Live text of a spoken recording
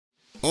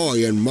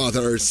hoy en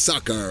Mother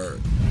Soccer.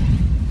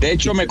 De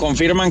hecho, me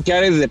confirman que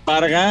Ares de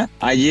Parga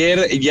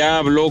ayer ya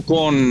habló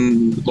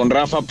con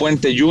Rafa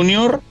Puente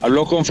Jr.,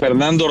 habló con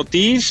Fernando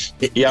Ortiz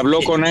y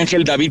habló con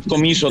Ángel David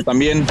Comiso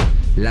también.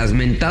 Las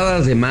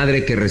mentadas de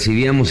madre que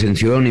recibíamos en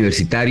Ciudad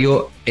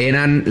Universitario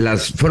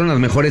fueron las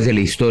mejores de la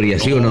historia,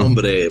 ¿sí o no?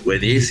 Hombre,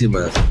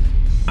 buenísimas.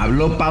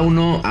 Habló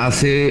Pauno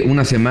hace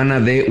una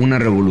semana de una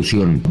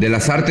revolución, de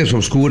las artes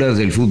oscuras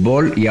del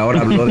fútbol, y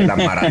ahora habló de la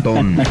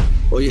maratón.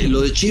 Oye,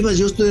 lo de Chivas,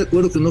 yo estoy de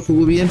acuerdo que no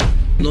jugó bien.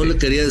 No le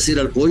quería decir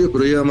al Pollo,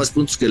 pero lleva más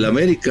puntos que el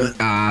América.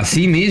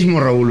 Así mismo,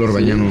 Raúl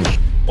Orbañanos.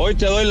 Hoy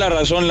te doy la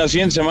razón, la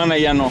siguiente semana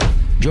ya no.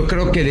 Yo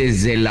creo que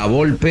desde la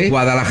Volpe,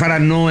 Guadalajara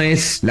no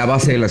es la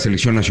base de la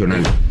selección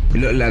nacional.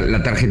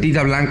 La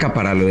tarjetita blanca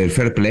para lo del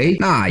fair play.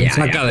 No, ya.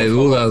 Saca de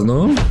dudas,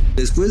 ¿no?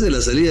 Después de la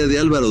salida de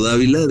Álvaro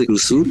Dávila de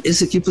Cruz Azul,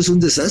 ese equipo es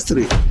un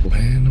desastre.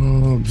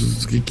 Bueno,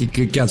 pues,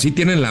 que así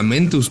tienen la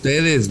mente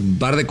ustedes,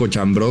 par de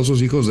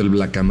cochambrosos hijos del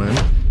Blacamán.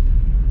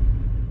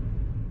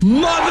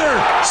 Mother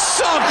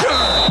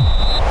Soccer.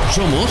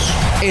 Somos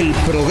el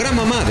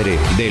programa madre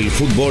del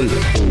fútbol.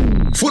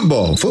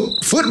 Football.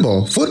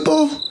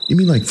 You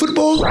mean like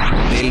football?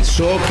 Del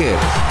soccer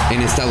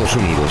en Estados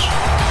Unidos.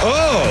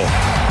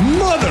 Oh,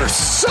 Mother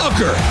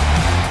Soccer.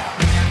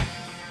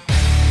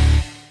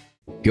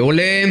 ¿Qué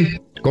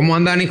ole? ¿Cómo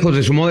andan, hijos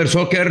de su Mother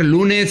Soccer?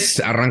 Lunes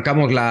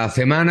arrancamos la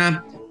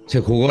semana. Se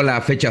jugó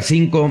la fecha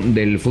 5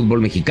 del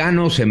fútbol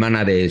mexicano,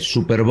 semana de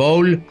Super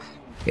Bowl.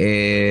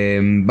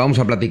 Vamos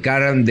a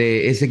platicar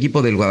de ese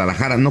equipo del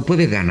Guadalajara. No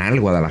puede ganar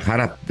el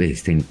Guadalajara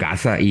en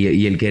casa,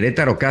 y el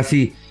Querétaro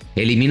casi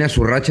elimina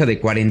su racha de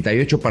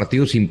 48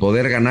 partidos sin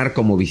poder ganar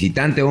como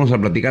visitante. Vamos a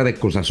platicar de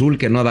Cruz Azul,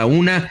 que no da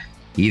una,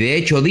 y de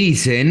hecho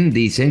dicen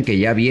que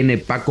ya viene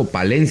Paco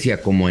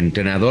Palencia como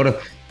entrenador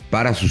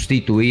para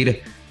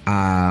sustituir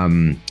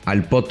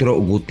al Potro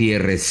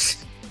Gutiérrez.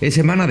 Es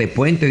semana de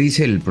puente,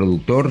 dice el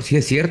productor. Sí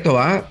es cierto,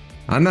 ¿ah?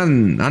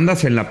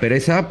 ¿Andas en la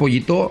pereza,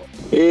 Pollito?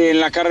 En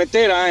la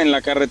carretera,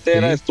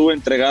 ¿sí? Estuve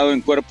entregado en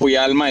cuerpo y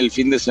alma el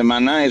fin de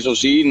semana, eso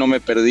sí, no me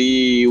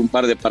perdí un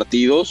par de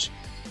partidos,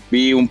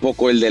 vi un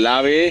poco el del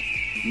AVE,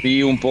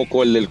 vi un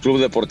poco el del Club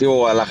Deportivo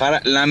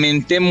Guadalajara,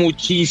 lamenté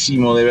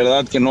muchísimo, de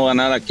verdad, que no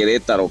ganara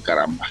Querétaro,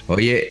 caramba.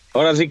 Oye.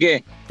 Ahora sí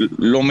que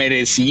lo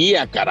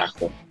merecía,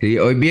 carajo. Sí,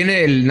 hoy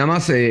viene nada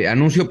más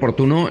anuncio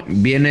oportuno,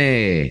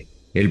 viene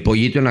el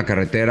Pollito en la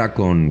carretera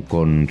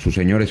con su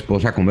señora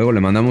esposa, con Bego.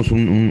 Le mandamos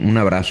un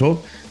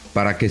abrazo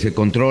para que se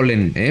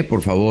controlen,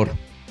 por favor.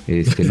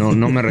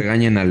 No me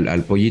regañen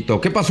al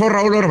Pollito. ¿Qué pasó,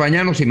 Raúl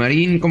Orbañanos y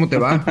Marín? ¿Cómo te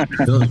va?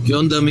 ¿Qué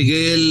onda,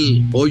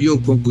 Miguel?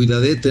 Pollo con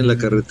cuidadete en la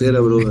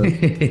carretera,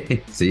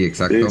 brother. Sí,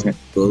 exacto. Sí.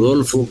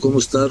 Rodolfo, ¿cómo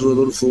estás,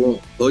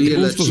 Rodolfo? Oye,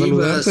 las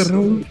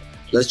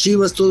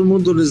Chivas, todo el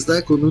mundo les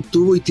da con un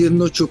tubo y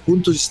tienen 8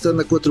 puntos y están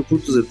a 4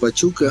 puntos del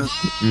Pachuca.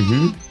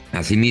 Uh-huh.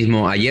 Así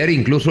mismo, ayer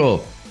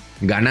incluso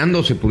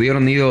ganando se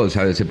pudieron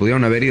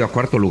haber ido a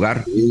cuarto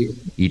lugar, sí,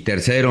 y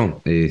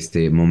tercero,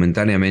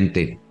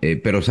 momentáneamente.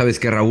 Pero ¿sabes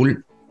qué,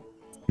 Raúl?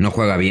 No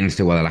juega bien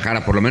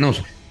Guadalajara, por lo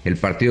menos el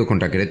partido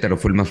contra Querétaro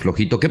fue el más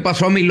flojito. ¿Qué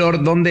pasó, mi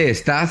lord? ¿Dónde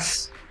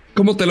estás?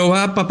 ¿Cómo te lo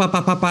va,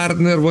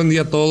 partner? Buen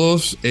día a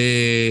todos.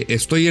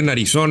 Estoy en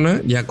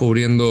Arizona, ya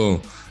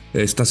cubriendo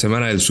esta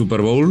semana del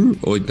Super Bowl.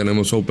 Hoy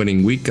tenemos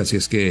Opening Week, así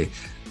es que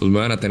pues me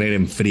van a tener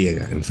en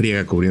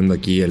friega cubriendo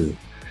aquí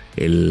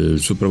el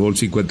Super Bowl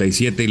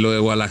 57. Y lo de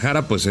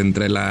Guadalajara, pues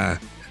entre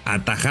la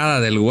atajada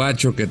del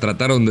guacho que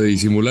trataron de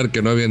disimular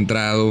que no había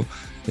entrado,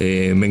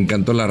 me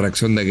encantó la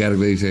reacción de Gerg.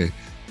 Dice: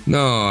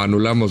 no,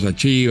 anulamos a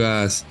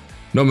Chivas,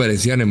 no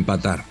merecían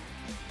empatar.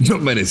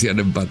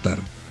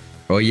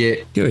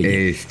 Oye,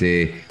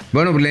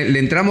 bueno, le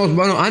entramos.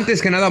 Bueno,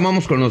 antes que nada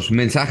vamos con los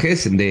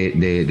mensajes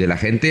de la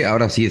gente.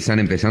 Ahora sí están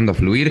empezando a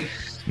fluir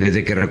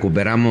desde que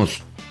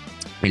recuperamos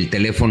el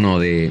teléfono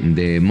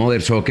de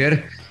Mother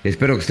Soccer.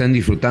 Espero que estén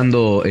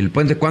disfrutando el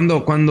puente.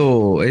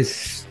 ¿Cuándo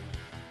es?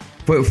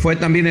 ¿Fue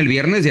también el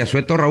viernes de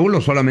asueto, Raúl,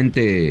 o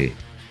solamente?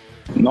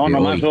 No,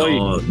 nomás hoy.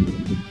 No,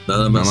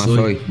 nada más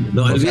hoy.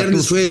 No, el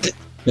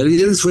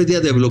viernes fue día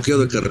de bloqueo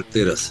de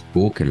carreteras.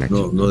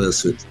 No de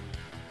asueto.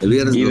 El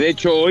viernes y de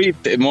hecho hoy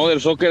Mother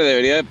Soccer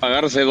debería de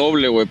pagarse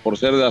doble, güey, por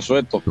ser de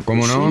asueto.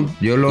 ¿Cómo no?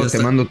 Sí, yo te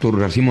mando tu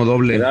racimo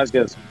doble.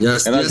 Gracias. Ya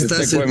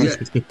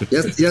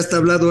está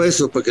hablado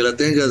eso, para que la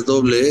tengas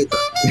doble,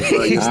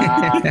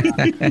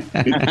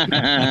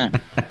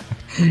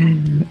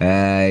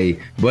 Ay,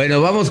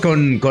 bueno, vamos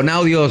con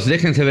audios.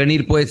 Déjense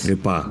venir, pues.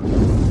 Epa.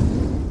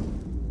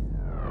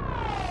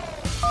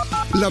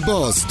 La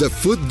voz de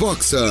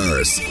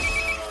Footboxers.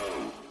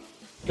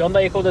 ¿Qué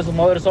onda, hijos de su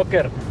Mother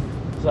Soccer?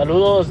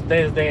 Saludos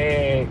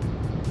desde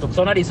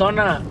Tucson,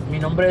 Arizona. Mi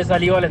nombre es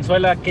Ali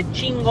Valenzuela. Qué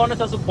chingón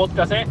está su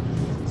podcast,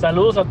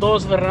 Saludos a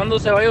todos. Fernando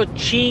Ceballos,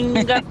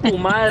 chinga tu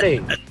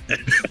madre.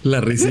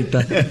 La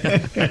risita.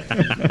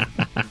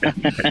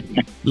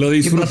 Lo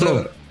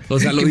disfruto. O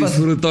sea, lo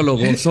disfruto, lo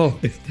gozo.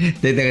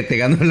 ¿Te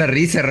ganó la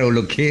risa, Raúl,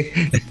 o qué?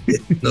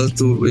 No,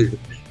 tú, güey.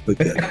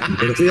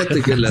 Pero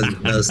fíjate que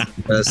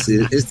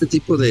este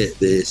tipo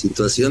de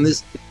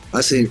situaciones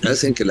hacen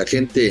que la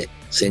gente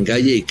se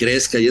engalle y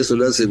crezca, y eso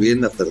le hace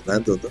bien a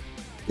Fernando, ¿no?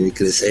 Y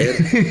crecer.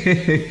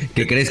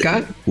 ¿Que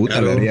crezca? Puta,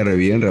 Claro. le haría re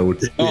bien, Raúl.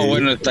 No,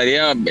 bueno,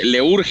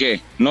 le urge.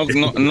 No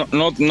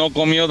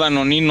comió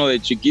danonino de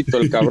chiquito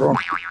el cabrón.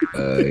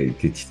 Ay,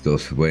 qué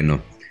chistoso.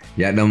 Bueno,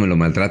 ya no me lo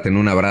maltraten.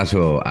 Un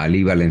abrazo a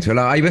Ali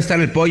Valenzuela. Ahí va a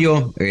estar el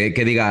pollo,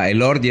 que diga, el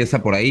Lord ya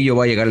está por ahí. Yo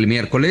voy a llegar el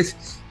miércoles.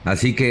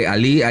 Así que,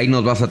 Ali, ahí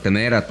nos vas a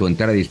tener a tu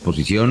entera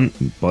disposición.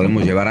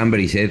 Podemos llevar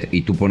hambre y sed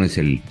y tú pones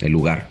el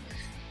lugar.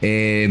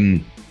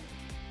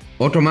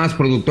 Otro más,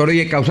 productor.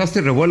 Oye,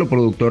 causaste revuelo,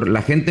 productor.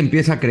 La gente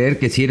empieza a creer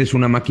que si eres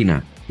una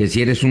máquina, que si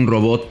eres un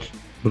robot.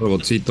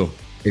 Robotcito.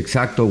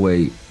 Exacto,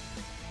 güey.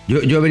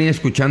 Yo venía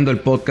escuchando el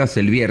podcast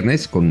el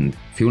viernes,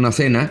 fui a una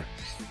cena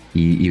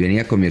y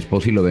venía con mi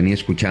esposo y lo venía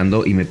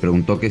escuchando y me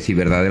preguntó que si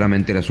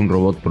verdaderamente eras un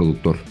robot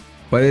productor.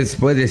 ¿Puedes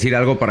decir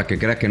algo para que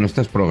crea que no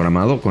estás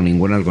programado con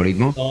ningún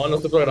algoritmo? No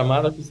estoy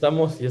programado, aquí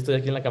estamos y estoy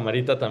aquí en la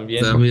camarita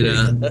también. Ah,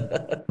 mira.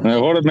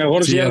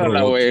 Mejor Sí,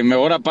 ciérrala, robot. güey.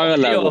 Mejor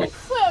apágala, güey.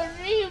 Fue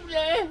horrible.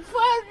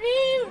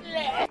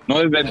 No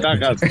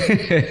desventajas.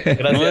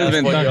 Gracias, No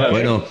desventajas. pollo.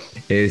 Bueno,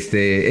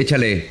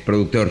 échale,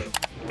 productor.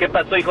 ¿Qué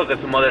pasó, hijos de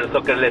su Mother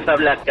Soccer? Les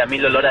habla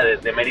Camilo Lora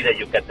desde Mérida,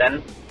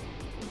 Yucatán.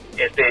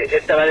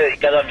 Este va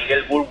dedicado a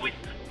Miguel Burwitz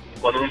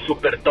con un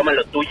super toma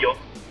lo tuyo.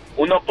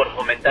 Uno, por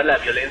fomentar la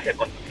violencia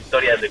con tus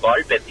historias de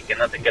golpes y que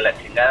no sé qué la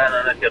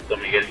chingada. No es cierto,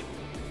 Miguel.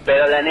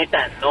 Pero la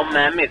neta, no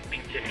mames,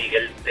 pinche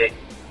Miguel.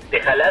 Te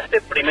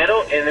jalaste primero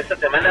en esta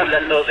semana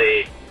hablando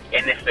de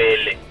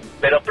NFL.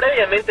 Pero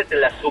previamente te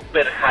la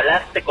super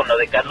jalaste con lo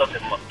de Carlos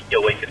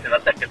Hermosillo, güey. Que se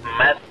nota que es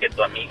más que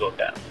tu amigo,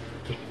 cabrón.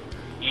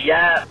 Y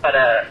ya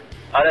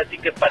ahora sí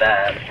que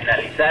para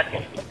finalizar,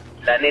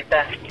 la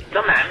neta,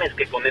 no mames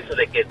que con eso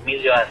de que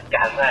Emilio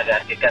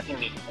Azcárraga, que casi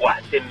mi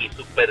cuate, mi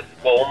super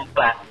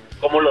compa,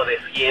 cómo lo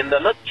defiendo,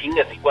 no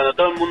chingas, y cuando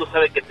todo el mundo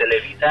sabe que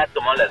Televisa ha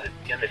tomado las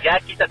decisiones, ya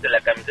quítate la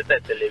camiseta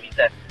de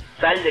Televisa,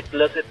 sal de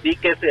closet, di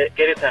que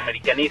eres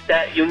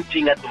americanista y un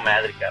chinga a tu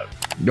madre, cabrón.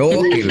 No,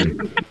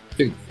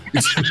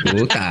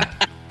 puta.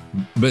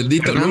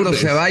 Bendito Fernando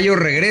Lourdes. Ceballos,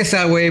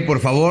 regresa, güey, por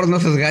favor, no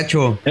seas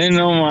gacho.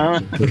 No,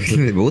 mames.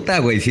 Puta,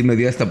 güey, sí me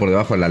dio hasta por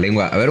debajo de la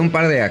lengua. A ver, un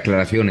par de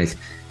aclaraciones.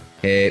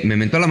 Me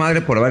mentó la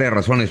madre por varias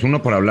razones.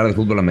 Uno, por hablar de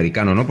fútbol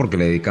americano, ¿no? Porque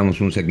le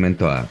dedicamos un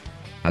segmento a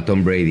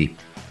Tom Brady.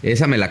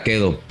 Esa me la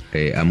quedo,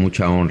 a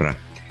mucha honra.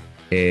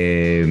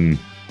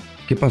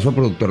 ¿Qué pasó,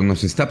 productor?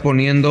 Nos está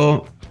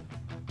poniendo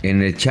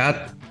en el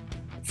chat,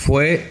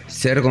 fue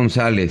Ser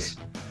González.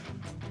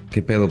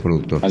 ¿Qué pedo,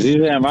 productor? Así se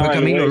llamaba. Fue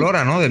Camilo el güey.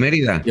 Lora, ¿no? De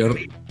Mérida. Yo-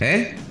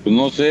 ¿Eh? Pues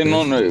no sé,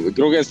 no,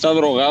 creo que está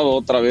drogado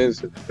otra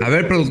vez. A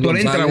ver, productor,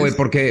 González. entra, güey,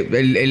 porque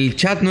el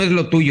chat no es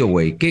lo tuyo,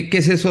 güey. ¿Qué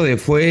es eso de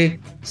fue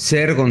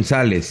Ser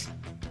González?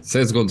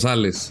 Cés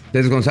González.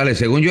 Ser González.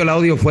 Según yo, el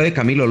audio fue de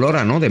Camilo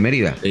Lora, ¿no? De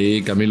Mérida.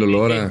 Y Camilo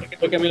Lora.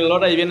 Fue Camilo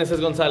Lora y viene Cés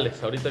González.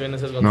 Ahorita viene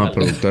Cés González. No,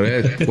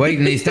 productor. Güey,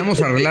 necesitamos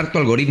arreglar tu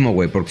algoritmo,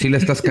 güey, porque sí la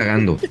estás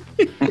cagando.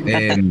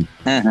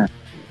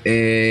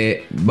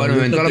 Bueno,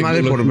 me mentó la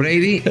madre por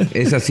Brady.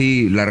 Esa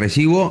sí la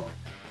recibo.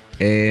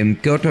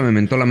 ¿Qué otra me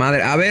mentó la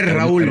madre? A ver,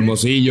 Raúl.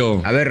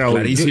 Hermosillo. A ver, Raúl.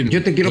 Clarísimo.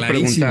 Yo te quiero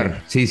Clarísimo.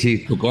 preguntar.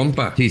 Sí. Tu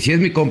compa. Sí, es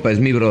mi compa, es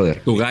mi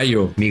brother. Tu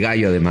gallo. Mi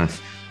gallo, además.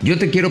 Yo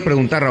te quiero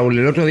preguntar, Raúl.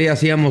 El otro día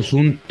hacíamos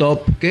un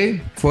top,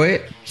 ¿qué?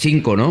 Fue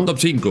 5, ¿no? Top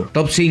 5.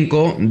 Top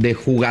 5 de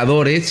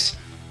jugadores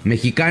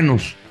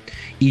mexicanos.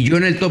 Y yo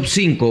en el top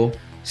 5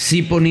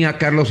 sí ponía a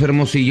Carlos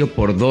Hermosillo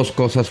por dos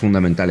cosas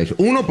fundamentales.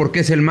 Uno,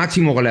 porque es el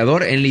máximo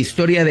goleador en la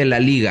historia de la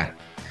liga.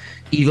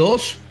 Y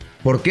dos,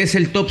 porque es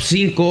el top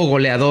 5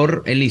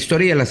 goleador en la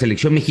historia de la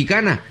selección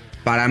mexicana.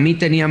 Para mí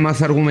tenía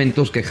más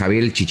argumentos que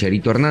Javier el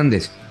Chicharito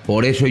Hernández.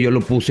 Por eso yo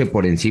lo puse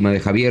por encima de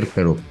Javier,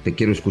 pero te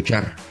quiero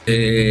escuchar.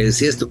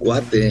 Sí, es tu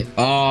cuate.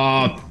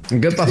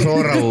 ¿Qué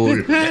pasó,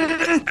 Raúl?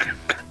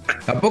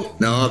 ¿Tampoco?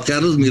 No,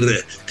 Carlos,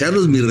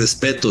 mis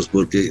respetos,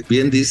 porque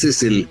bien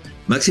dices, el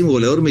máximo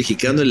goleador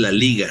mexicano en la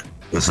liga.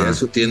 O sea, Ajá.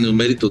 eso tiene un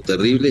mérito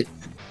terrible.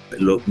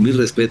 Mis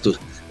respetos.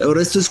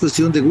 Ahora, esto es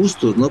cuestión de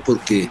gustos, ¿no?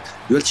 Porque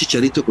yo al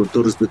Chicharito, con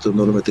todo respeto,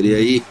 no lo metería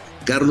ahí.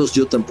 Carlos,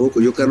 yo tampoco.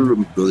 Yo, Carlos,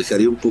 lo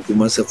dejaría un poco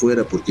más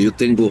afuera, porque yo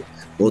tengo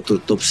otro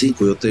top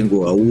 5. Yo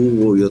tengo a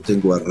Hugo, yo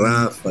tengo a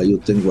Rafa, yo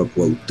tengo a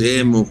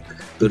Cuauhtémoc,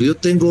 pero yo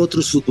tengo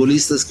otros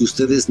futbolistas que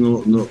ustedes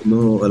no,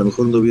 a lo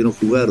mejor no vieron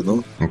jugar,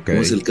 ¿no? Ok.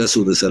 Como es el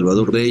caso de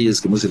Salvador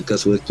Reyes, como es el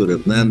caso de Héctor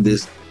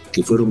Hernández,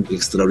 que fueron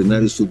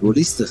extraordinarios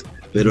futbolistas.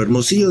 Pero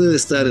Hermosillo debe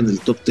estar en el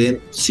top 10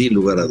 sin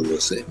lugar a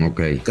dudas.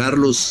 Ok.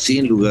 Carlos,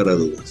 sin lugar a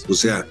dudas. O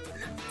sea,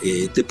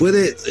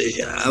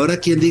 habrá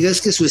quien diga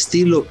es que su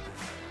estilo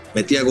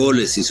metía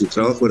goles y su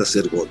trabajo era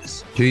hacer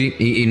goles. Sí,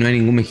 y no hay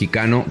ningún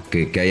mexicano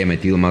que haya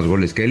metido más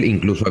goles que él,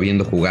 incluso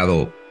habiendo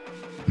jugado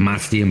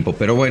más tiempo.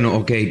 Pero bueno,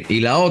 ok. Y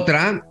la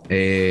otra,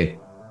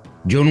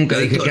 yo nunca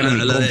dije que era mi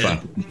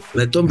compa.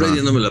 La de Tom Brady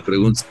Ah. no me la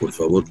preguntes, por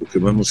favor, porque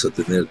vamos a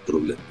tener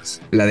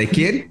problemas. ¿La de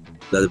quién?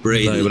 La de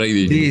Brady. La de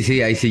Brady.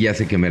 Sí, ahí sí ya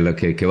sé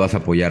que vas a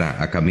apoyar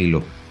a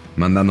Camilo,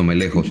 mandándome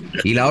lejos.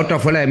 Y la otra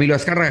fue la de Emilio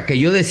Azcárraga, que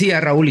yo decía,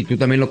 Raúl, y tú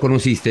también lo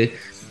conociste,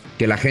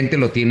 que la gente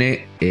lo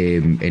tiene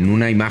en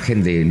una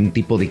imagen de un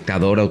tipo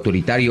dictador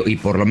autoritario, y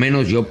por lo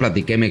menos yo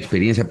platiqué mi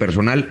experiencia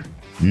personal.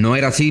 no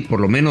era así, por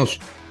lo menos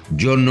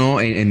yo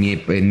no, en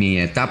mi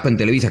etapa en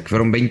Televisa, que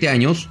fueron 20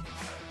 años,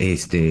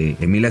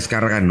 Emilio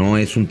Azcárraga no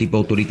es un tipo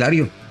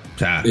autoritario. O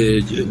sea,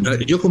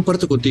 yo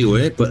comparto contigo,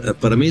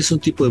 para mí es un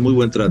tipo de muy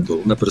buen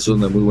trato, una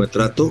persona de muy buen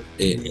trato.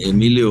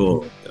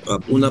 Emilio,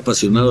 un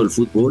apasionado del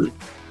fútbol,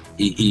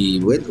 y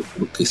bueno,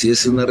 lo que sí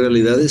es una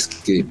realidad es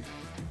que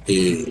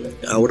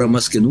ahora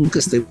más que nunca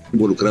está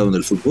involucrado en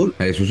el fútbol.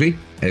 Eso sí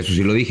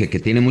lo dije, que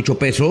tiene mucho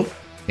peso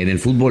en el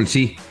fútbol,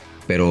 sí,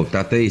 pero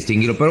trate de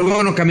distinguirlo. Pero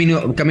bueno,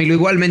 Camilo,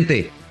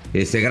 igualmente,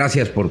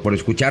 gracias por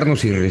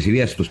escucharnos y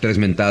recibías tus 3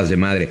 mentadas de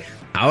madre.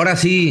 Ahora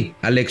sí,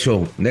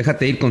 Alexo,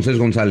 déjate ir con Cés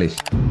González.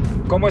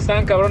 ¿Cómo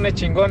están, cabrones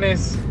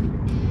chingones?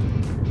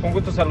 Un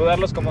gusto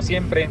saludarlos como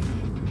siempre.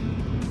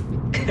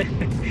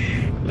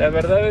 La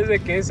verdad es de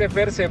que ese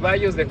Fer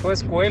Ceballos dejó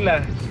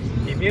escuela,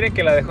 y miren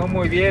que la dejó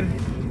muy bien.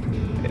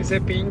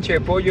 Ese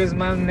pinche pollo es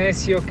más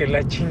necio que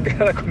la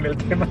chingada con el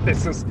tema de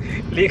sus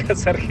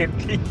ligas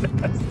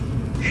argentinas.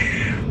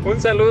 Un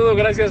saludo,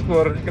 gracias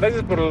por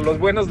los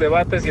buenos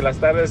debates y las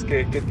tardes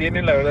que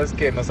tienen. La verdad es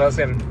que nos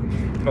hacen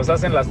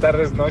las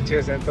tardes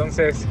noches.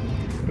 Entonces,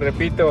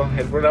 repito,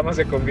 el programa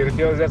se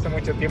convirtió desde hace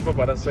mucho tiempo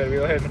para su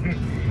servidor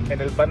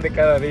en el pan de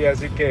cada día.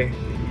 Así que,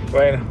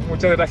 bueno,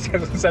 muchas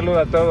gracias. Un saludo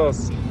a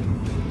todos.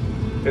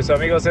 De su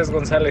amigo Cés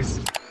González.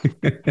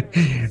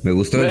 Me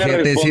gustó el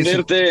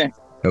responderte.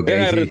 Okay,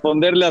 Deja de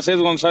responderle a Cés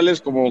González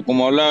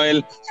como hablaba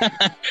él.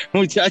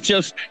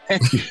 Muchachos,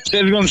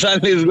 Cés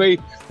González, güey,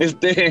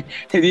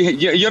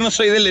 yo no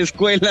soy de la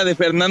escuela de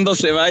Fernando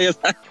Ceballos.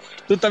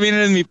 Tú también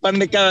eres mi pan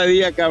de cada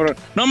día, cabrón.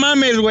 No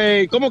mames,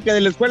 güey, ¿cómo que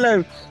de la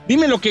escuela?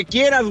 Dime lo que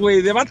quieras,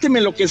 güey,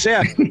 debáteme lo que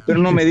sea, pero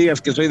no me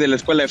digas que soy de la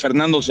escuela de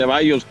Fernando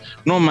Ceballos.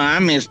 No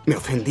mames. Me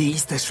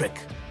ofendiste, Shrek.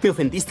 Me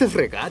ofendiste el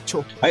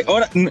regacho. Ay,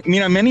 ahora,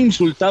 mira, me han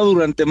insultado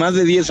durante más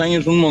de 10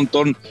 años un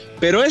montón,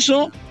 pero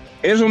eso,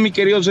 mi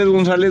querido Cés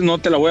González, no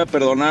te la voy a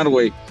perdonar,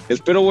 güey.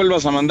 Espero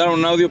vuelvas a mandar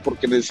un audio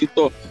porque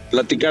necesito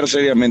platicar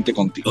seriamente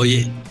contigo.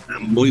 Oye,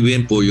 muy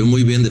bien, Pollo,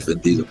 muy bien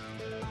defendido.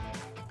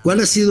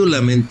 ¿Cuál ha sido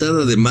la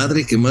mentada de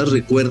madre que más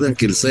recuerdan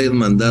que les hayan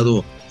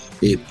mandado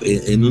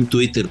en un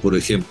Twitter, por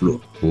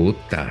ejemplo?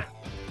 Puta,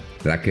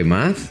 ¿la que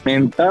más?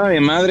 Mentada de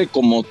madre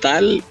como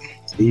tal.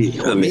 Sí,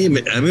 a mí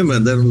me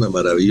mandaron una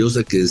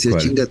maravillosa que decía,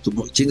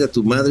 chinga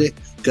tu madre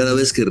cada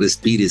vez que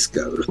respires,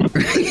 cabrón.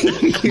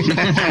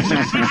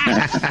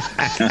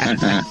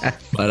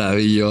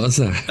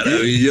 Maravillosa.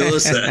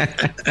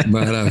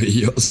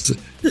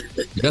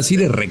 Yo así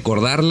de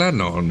recordarla,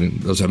 no,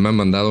 o sea, me han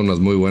mandado unas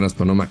muy buenas,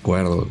 pero no me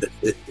acuerdo.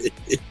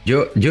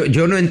 Yo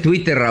no en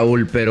Twitter,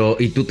 Raúl, pero,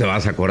 y tú te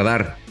vas a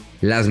acordar,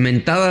 las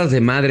mentadas de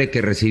madre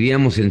que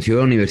recibíamos en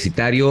Ciudad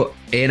Universitario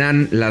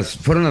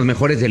fueron las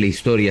mejores de la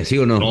historia, ¿sí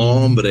o no? No,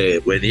 hombre,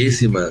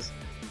 buenísimas.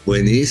 Yo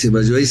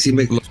ahí sí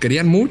los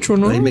querían mucho,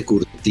 ¿no? Ahí me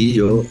curtí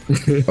yo.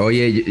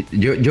 Oye,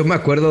 yo me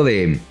acuerdo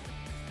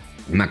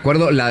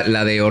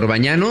la de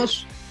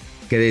Orbañanos,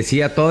 que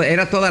decía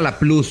era toda la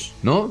plus,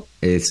 ¿no?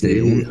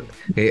 Sí.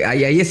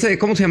 Ahí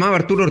 ¿cómo se llamaba?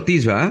 Arturo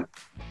Ortiz, ¿verdad?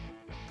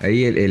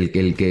 Ahí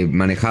el que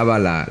manejaba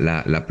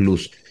la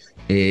plus.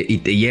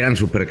 Y eran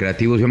súper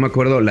creativos. Yo me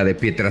acuerdo la de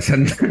Pietra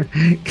Santa,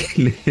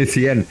 que le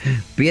decían,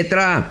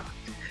 Pietra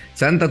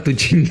Santa, tu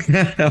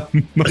chingada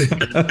madre.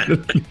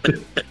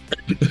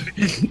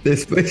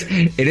 Después,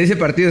 en ese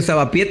partido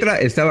estaba Pietra,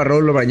 estaba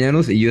Raúl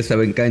Orbañanos y yo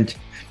estaba en cancha.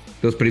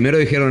 Entonces primero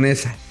dijeron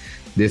esa,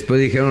 después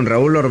dijeron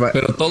Raúl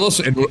Orbañanos. Pero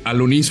todos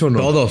al unísono.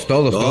 Todos,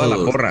 toda la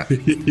porra.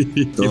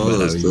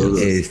 Todos.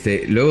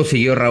 Luego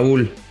siguió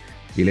Raúl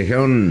y le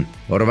dijeron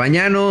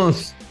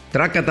Orbañanos,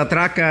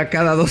 traca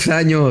cada 2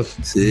 años.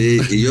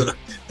 Sí, y yo,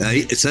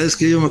 ahí, ¿sabes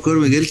qué? Yo me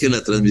acuerdo, Miguel, que en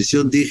la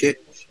transmisión dije,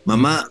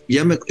 mamá,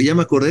 ya me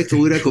acordé que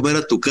voy a ir a comer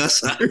a tu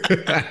casa.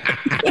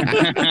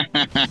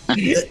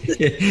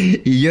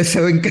 Y yo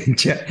estaba en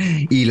cancha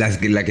y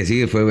la que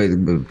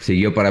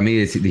siguió para mí,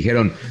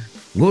 dijeron,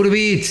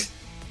 Gurbitz,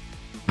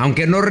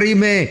 aunque no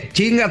rime,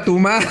 chinga tu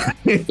madre.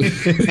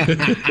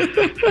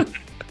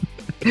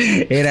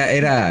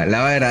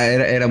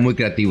 Era muy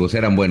creativos,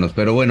 eran buenos,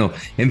 pero bueno,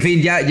 en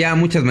fin, ya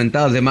muchas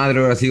mentadas de madre.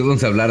 Ahora sí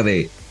vamos a hablar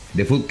de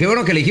fútbol. Qué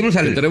bueno que le dijimos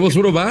tenemos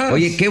uno más.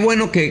 Oye, qué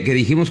bueno que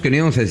dijimos que no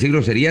íbamos a decir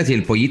groserías y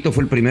el pollito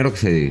fue el primero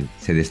que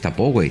se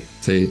destapó, güey.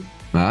 Sí.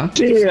 ¿Ah?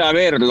 Sí, a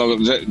ver,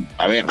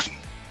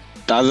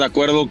 ¿estás de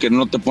acuerdo que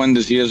no te pueden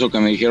decir eso que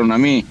me dijeron a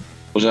mí?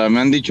 O sea, me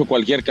han dicho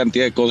cualquier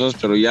cantidad de cosas,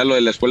 pero ya lo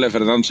de la escuela de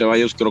Fernando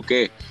Ceballos creo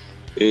que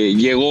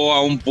llegó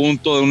a un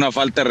punto de una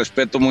falta de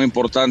respeto muy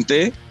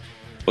importante.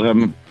 O sea,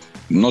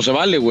 no se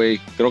vale, güey.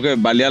 Creo que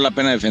valía la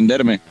pena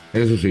defenderme.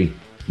 Eso sí.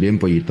 Bien,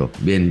 pollito.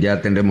 Bien,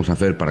 ya tendremos a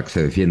Fer para que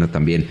se defienda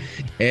también.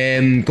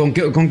 ¿Con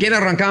quién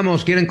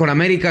arrancamos? ¿Quieren con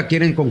América?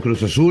 ¿Quieren con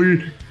Cruz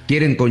Azul?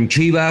 ¿Quieren con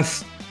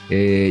Chivas?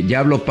 Ya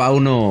habló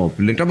Pauno.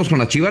 ¿Le entramos con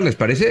las Chivas, les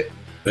parece?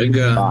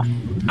 Venga.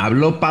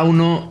 Habló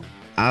Pauno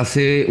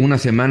hace una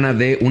semana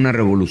de una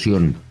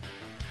revolución,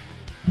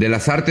 de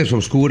las artes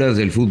oscuras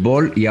del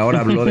fútbol, y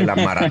ahora habló de la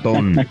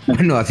maratón.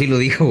 Bueno, así lo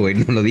dijo, güey,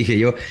 no lo dije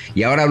yo.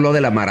 Y ahora habló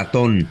de la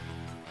maratón.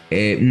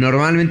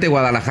 Normalmente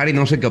Guadalajara, y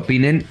no sé qué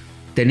opinen,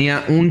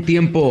 tenía un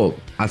tiempo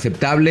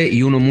aceptable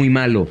y uno muy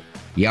malo.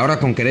 Y ahora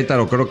con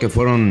Querétaro creo que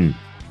fueron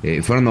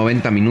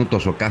 90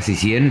 minutos o casi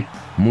 100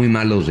 muy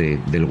malos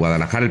del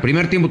Guadalajara. El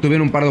primer tiempo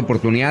tuvieron un par de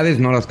oportunidades,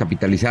 no las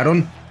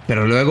capitalizaron,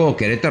 pero luego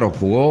Querétaro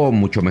jugó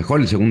mucho mejor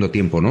el segundo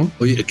tiempo, ¿no?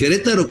 Oye,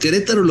 Querétaro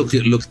lo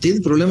que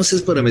tiene problemas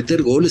es para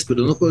meter goles,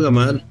 pero no juega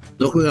mal.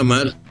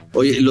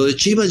 Oye, lo de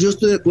Chivas yo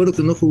estoy de acuerdo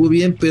que no jugó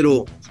bien,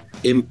 pero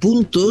en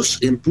puntos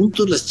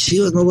las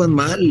Chivas no van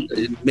mal,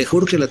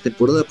 mejor que la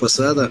temporada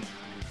pasada.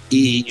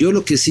 Y yo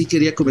lo que sí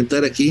quería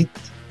comentar aquí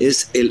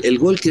es el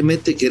gol que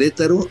mete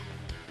Querétaro.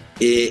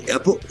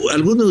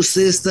 ¿Alguno de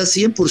ustedes está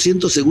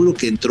 100% seguro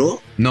que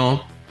entró?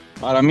 No.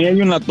 Para mí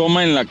hay una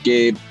toma en la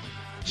que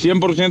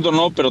 100%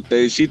 no, pero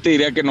sí te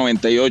diría que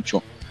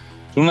 98%.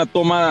 Es una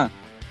toma,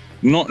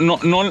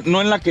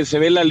 no en la que se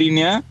ve la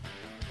línea,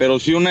 pero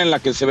sí una en la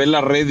que se ve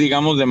la red,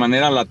 digamos, de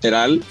manera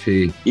lateral.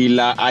 Sí. Y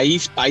ahí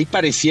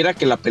pareciera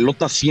que la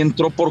pelota sí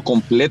entró por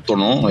completo,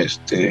 ¿no?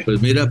 Pues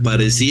mira,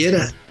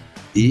 pareciera.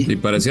 Y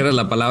pareciera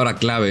la palabra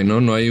clave,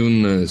 ¿no? No hay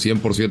un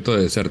 100%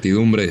 de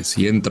certidumbre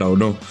si entra o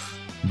no.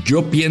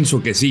 Yo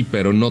pienso que sí,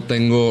 pero no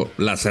tengo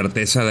la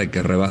certeza de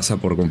que rebasa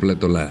por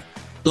completo la línea.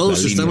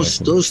 Todos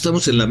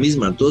estamos en la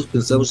misma, todos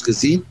pensamos que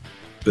sí,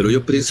 pero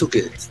yo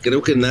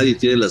creo que nadie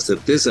tiene la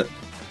certeza.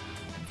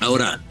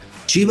 Ahora,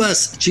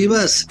 Chivas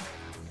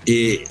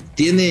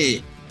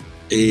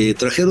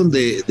trajeron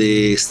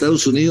de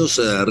Estados Unidos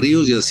a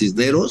Ríos y a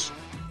Cisneros,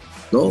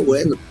 ¿no?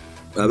 Bueno,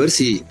 a ver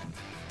si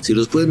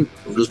los pueden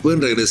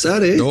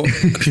regresar, ¿eh? No.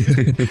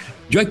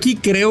 Yo aquí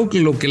creo que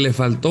lo que le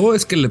faltó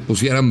es que le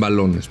pusieran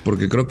balones,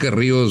 porque creo que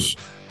Ríos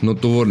no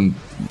tuvo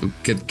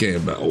que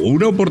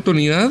una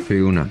oportunidad. Sí,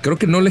 una. Creo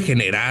que no le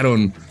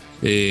generaron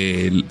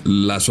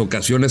las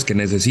ocasiones que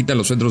necesitan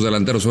los centros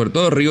delanteros, sobre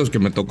todo Ríos, que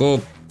me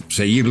tocó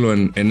seguirlo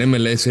en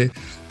MLS,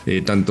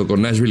 tanto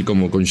con Nashville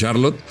como con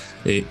Charlotte.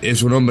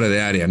 Es un hombre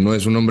de área, no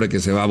es un hombre que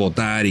se va a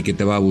botar y que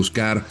te va a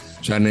buscar.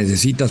 O sea,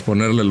 necesitas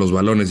ponerle los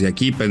balones. Y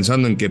aquí,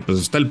 pensando en que pues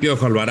está el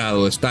Piojo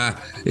Alvarado,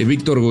 está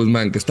Víctor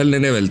Guzmán, que está el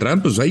Nene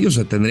Beltrán, pues ellos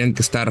se tendrían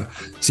que estar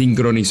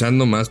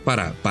sincronizando más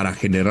para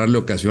generarle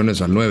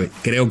ocasiones al 9.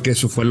 Creo que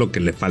eso fue lo que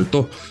le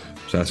faltó.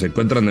 O sea, se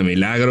encuentran de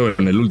milagro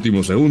en el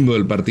último segundo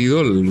del partido,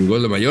 el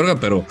gol de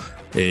Mayorga, pero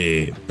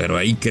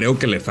ahí creo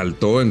que le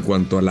faltó en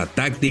cuanto a la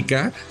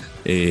táctica.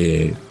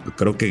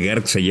 Creo que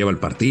Gerg se lleva el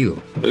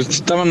partido.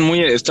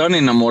 Estaban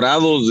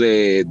enamorados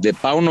de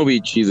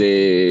Paunovic y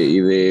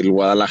del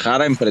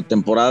Guadalajara en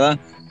pretemporada,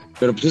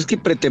 pero pues es que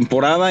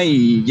pretemporada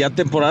y ya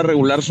temporada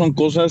regular son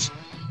cosas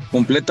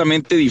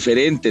completamente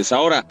diferentes.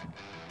 Ahora,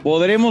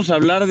 podremos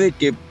hablar de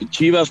que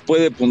Chivas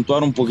puede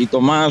puntuar un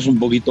poquito más, un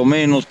poquito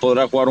menos,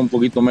 podrá jugar un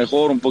poquito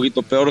mejor, un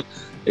poquito peor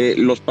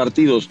los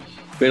partidos,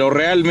 pero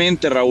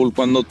realmente, Raúl,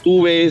 cuando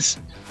tú ves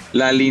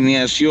la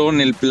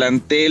alineación, el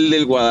plantel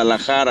del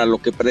Guadalajara, lo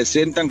que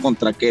presentan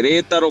contra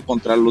Querétaro,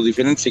 contra los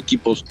diferentes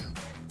equipos,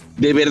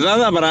 ¿de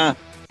verdad habrá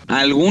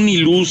algún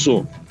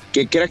iluso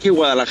que crea que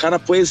Guadalajara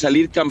puede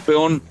salir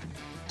campeón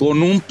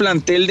con un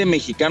plantel de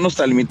mexicanos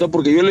tan limitado?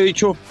 Porque yo le he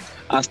dicho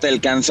hasta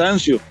el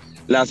cansancio.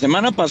 La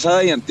semana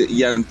pasada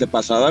y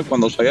antepasada,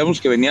 cuando sabíamos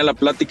que venía la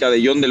plática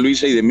de John de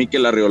Luisa y de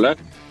Mikel Arriola,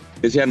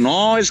 decían,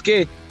 no, es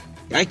que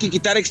hay que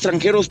quitar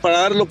extranjeros para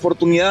darle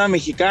oportunidad a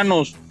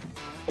mexicanos.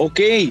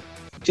 Ok,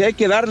 sí hay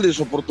que darles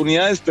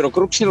oportunidades, pero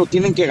creo que se lo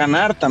tienen que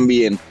ganar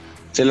también.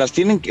 Se las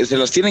tienen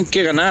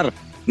que ganar.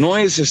 No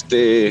es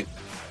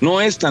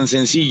tan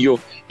sencillo.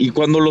 Y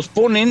cuando los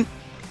ponen,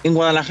 en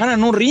Guadalajara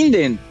no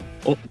rinden.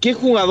 ¿Qué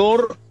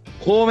jugador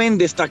joven,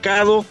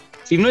 destacado?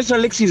 Si no es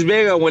Alexis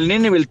Vega o el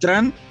Nene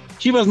Beltrán,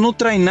 Chivas no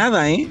trae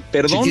nada,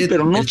 Perdón,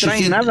 pero no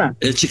trae nada.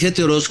 El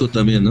Chiquete Orozco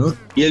también, ¿no?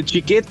 Y el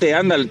Chiquete,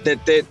 ándale,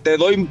 te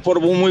doy por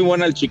muy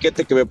buena al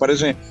Chiquete, que me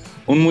parece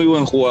un muy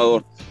buen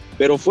jugador.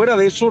 Pero fuera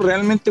de eso,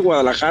 realmente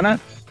Guadalajara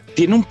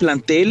tiene un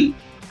plantel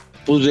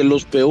pues de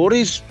los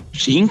peores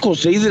 5 o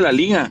 6 de la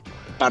liga,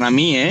 para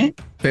mí,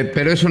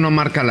 Pero eso no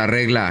marca la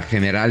regla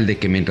general de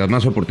que mientras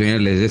más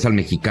oportunidades les des al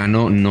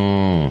mexicano,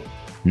 no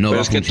pero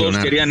va a funcionar. Pero es que todos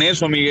querían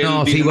eso, Miguel.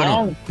 No, sí,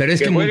 bueno, pero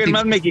es que jueguen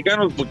más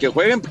mexicanos, porque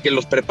jueguen, que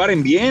los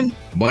preparen bien,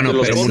 bueno, que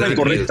los pongan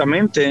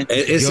correctamente.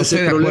 Ese es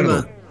el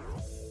problema.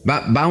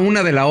 Va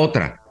una de la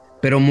otra.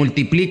 Pero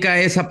multiplica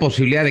esa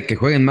posibilidad de que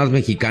jueguen más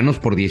mexicanos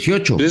por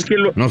 18.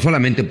 No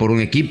solamente por un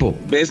equipo.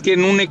 Ves que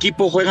en un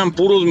equipo juegan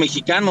puros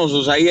mexicanos.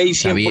 O sea, ahí hay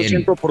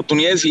 100%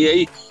 oportunidades y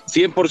hay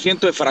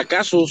 100% de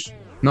fracasos.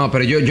 No,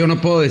 pero yo no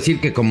puedo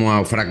decir que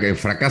como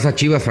fracasa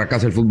Chivas,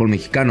 fracasa el fútbol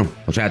mexicano.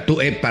 O sea,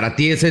 para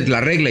ti esa es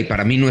la regla y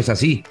para mí no es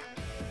así.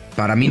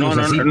 Para mí no es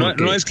así.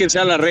 No es que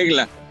sea la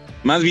regla.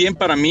 Más bien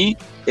para mí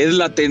es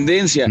la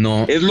tendencia.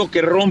 No. Es lo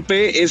que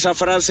rompe esa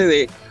frase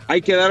de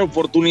hay que dar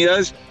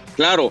oportunidades.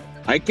 Claro,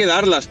 hay que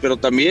darlas, pero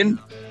también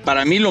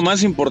para mí lo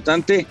más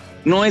importante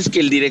no es que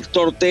el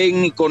director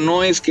técnico,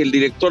 no es que el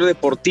director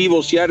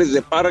deportivo, Ciares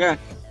de Parga,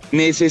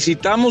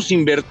 necesitamos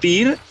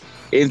invertir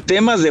en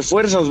temas de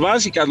fuerzas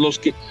básicas.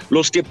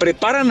 Los que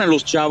preparan a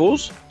los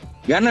chavos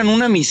ganan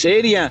una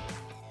miseria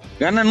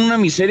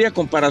a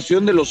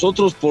comparación de los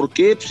otros. ¿Por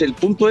qué? Pues el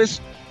punto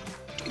es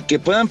que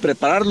puedan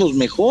prepararlos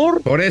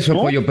mejor. Por eso,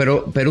 ¿no? Pollo,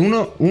 pero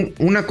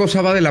una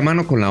cosa va de la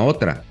mano con la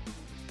otra.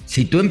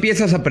 Si tú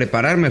empiezas a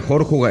preparar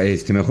mejores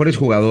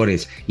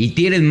jugadores y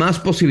tienes más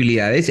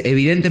posibilidades,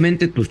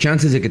 evidentemente tus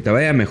chances de que te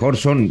vaya mejor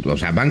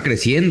van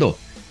creciendo.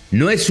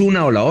 No es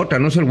una o la otra,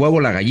 no es el huevo o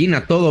la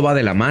gallina, todo va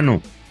de la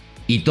mano.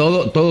 Y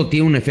todo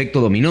tiene un efecto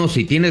dominó.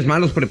 Si tienes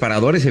malos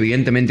preparadores,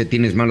 evidentemente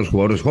tienes malos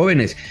jugadores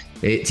jóvenes.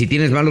 Si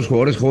tienes malos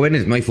jugadores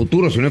jóvenes, no hay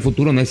futuro. Si no hay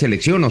futuro, no hay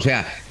selección. O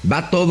sea,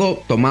 va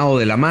todo tomado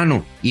de la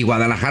mano. Y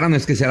Guadalajara no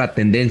es que sea la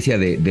tendencia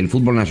del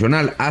fútbol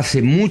nacional.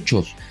 Hace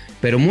muchos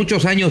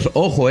años,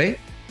 ojo,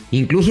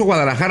 incluso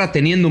Guadalajara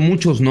teniendo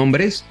muchos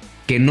nombres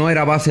que no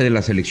era base de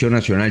la selección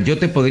nacional. Yo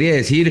te podría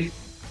decir,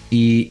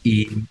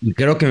 y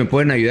creo que me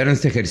pueden ayudar en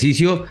este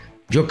ejercicio,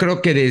 yo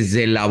creo que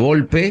desde la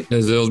Volpe...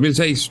 Desde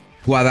 2006...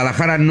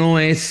 Guadalajara no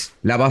es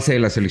la base de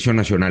la selección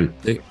nacional.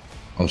 Sí.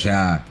 O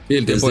sea... Sí,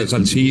 el tiempo de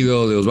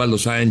Salcido, de Osvaldo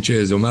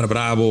Sánchez, de Omar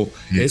Bravo.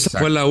 Exacto. Esa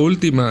fue la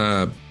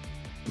última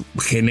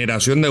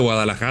generación de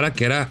Guadalajara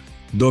que era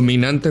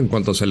dominante en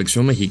cuanto a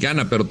selección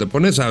mexicana, pero te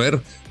pones a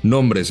ver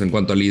nombres en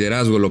cuanto a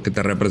liderazgo, lo que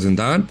te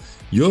representaban.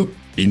 Yo,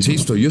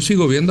 insisto, yo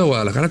sigo viendo a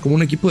Guadalajara como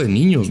un equipo de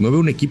niños, no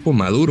veo un equipo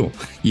maduro.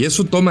 Y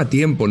eso toma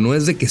tiempo, no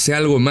es de que sea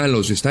algo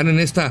malo. Si están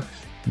en esta,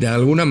 de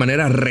alguna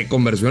manera,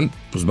 reconversión,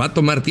 pues va a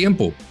tomar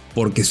tiempo.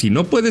 Porque si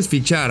no puedes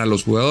fichar a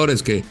los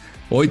jugadores que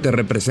hoy te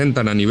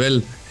representan a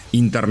nivel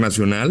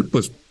internacional,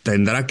 pues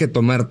tendrá que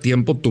tomar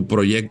tiempo tu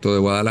proyecto de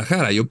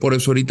Guadalajara. Yo por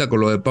eso ahorita con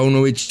lo de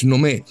Paunovic no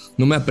me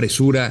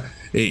apresura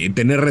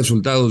tener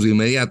resultados de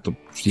inmediato.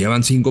 Si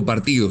llevan 5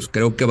 partidos,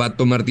 creo que va a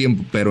tomar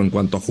tiempo, pero en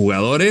cuanto a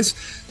jugadores,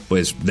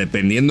 pues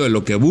dependiendo de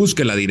lo que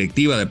busque la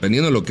directiva,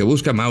 dependiendo de lo que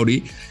busca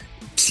Mauri,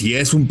 si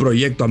es un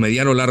proyecto a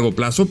mediano o largo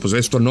plazo, pues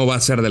esto no va a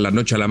ser de la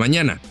noche a la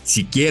mañana.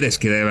 Si quieres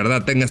que de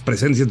verdad tengas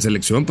presencia en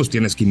selección, pues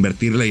tienes que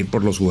invertirle y ir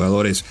por los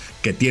jugadores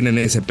que tienen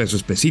ese peso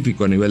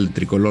específico a nivel de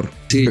tricolor.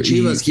 Si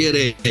Chivas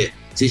quiere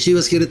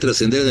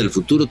trascender en el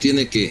futuro,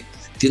 tiene que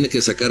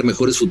sacar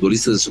mejores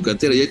futbolistas de su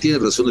cantera. Y ahí tiene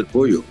razón el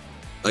Pollo.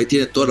 Ahí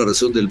tiene toda la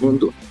razón del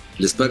mundo.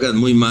 Les pagan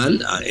muy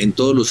mal en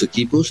todos los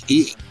equipos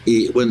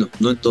y bueno,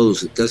 no en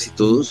todos, en casi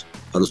todos,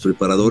 a los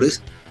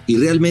preparadores. Y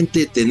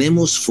realmente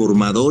tenemos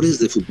formadores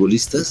de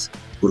futbolistas,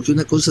 porque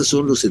una cosa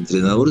son los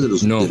entrenadores de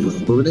los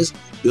jóvenes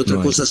y otra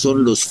cosa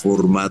son los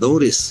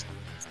formadores,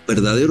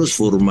 verdaderos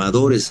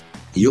formadores.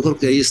 Y yo creo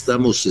que ahí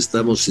estamos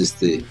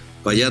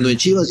fallando en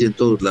Chivas y en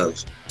todos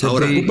lados. Se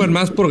preocupan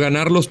más por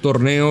ganar los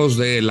torneos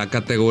de la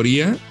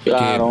categoría que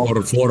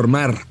por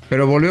formar.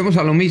 Pero volvemos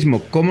a lo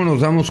mismo. ¿Cómo nos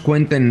damos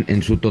cuenta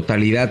en su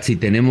totalidad si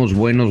tenemos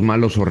buenos,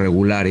 malos o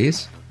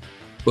regulares?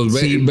 Pues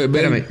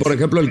ve, por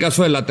ejemplo, el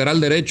caso del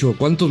lateral derecho.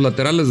 ¿Cuántos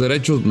laterales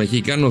derechos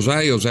mexicanos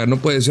hay? O sea, no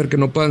puede ser que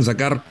no puedan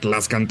sacar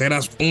las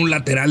canteras un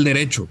lateral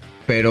derecho.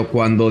 Pero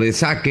cuando de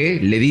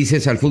saque le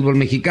dices al fútbol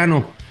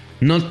mexicano,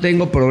 no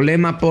tengo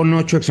problema, pon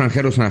 8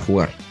 extranjeros a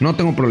jugar. No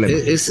tengo problema.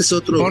 Ese es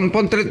otro.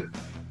 Pon 3.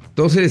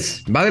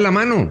 Entonces, va de la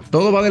mano,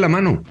 todo va de la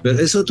mano. Pero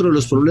es otro de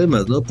los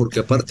problemas, ¿no? Porque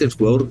aparte el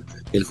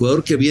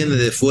jugador que viene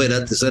de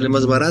fuera te sale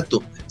más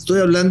barato. Estoy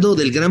hablando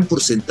del gran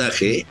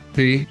porcentaje,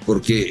 sí,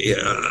 porque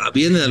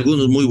vienen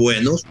algunos muy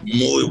buenos.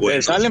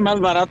 Te sale más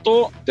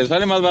barato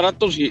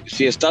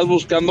si estás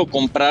buscando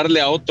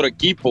comprarle a otro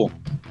equipo,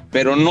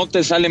 pero no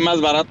te sale más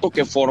barato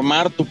que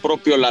formar tu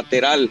propio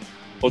lateral.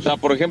 O sea,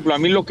 por ejemplo, a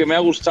mí lo que me ha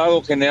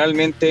gustado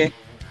generalmente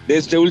de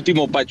este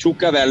último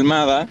Pachuca de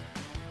Almada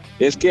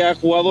es que ha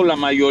jugado la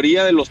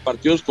mayoría de los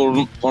partidos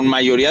con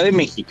mayoría de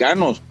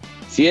mexicanos,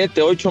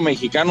 7, 8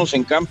 mexicanos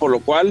en campo, lo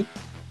cual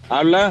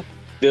habla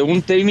de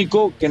un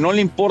técnico que no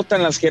le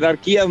importan las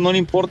jerarquías, no le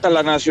importa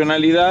la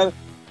nacionalidad.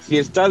 Si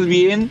estás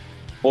bien,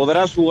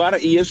 podrás jugar,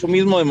 y eso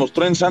mismo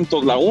demostró en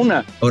Santos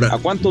Laguna. Ahora, ¿a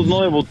cuántos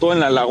no debutó en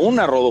la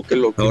Laguna, Rodo? Que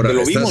lo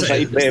vimos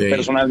ahí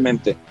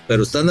personalmente.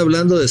 Pero están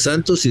hablando de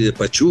Santos y de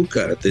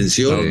Pachuca,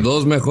 atención. Las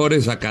dos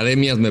mejores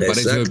academias, me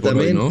parece, hoy por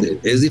hoy, ¿no?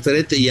 Es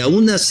diferente, y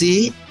aún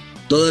así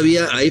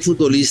todavía hay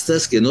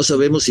futbolistas que no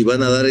sabemos si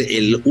van a dar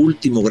el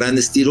último gran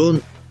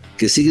estirón,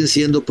 que siguen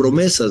siendo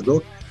promesas,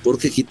 ¿no?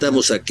 Porque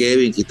quitamos a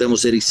Kevin,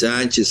 quitamos a Eric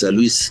Sánchez, a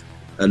Luis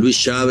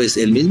Chávez,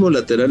 el mismo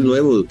lateral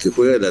nuevo que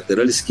juega de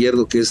lateral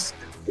izquierdo, que es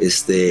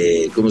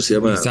 ¿cómo se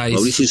llama?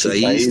 Mauricio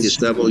Isaías, que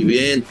está muy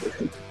bien.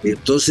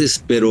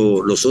 Entonces,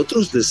 pero los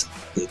otros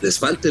les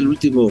falta el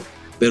último.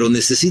 Pero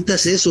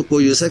necesitas eso,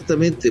 Pollo,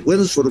 exactamente.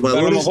 Buenos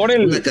formadores,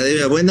 una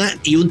academia buena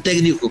y un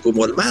técnico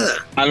como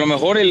Almada. A lo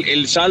mejor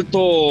el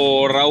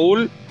salto,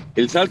 Raúl,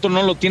 el salto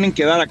no lo tienen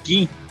que dar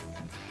aquí.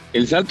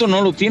 El salto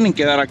no lo tienen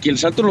que dar aquí. El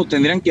salto lo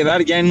tendrían que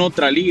dar ya en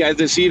otra liga. Es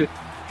decir,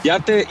 ya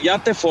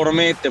te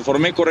formé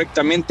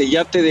correctamente,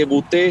 ya te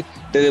debuté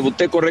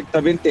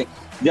correctamente.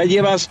 Ya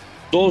llevas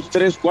 2,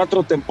 3,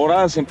 4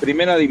 temporadas en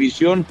primera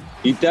división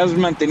y te has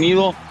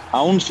mantenido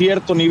a un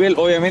cierto nivel,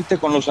 obviamente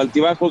con los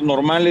altibajos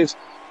normales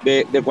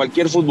de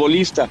cualquier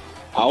futbolista.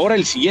 Ahora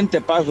el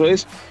siguiente paso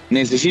es,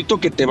 necesito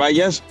que te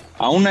vayas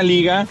a una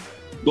liga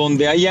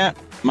donde haya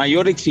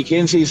mayor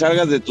exigencia y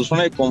salgas de tu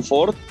zona de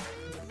confort,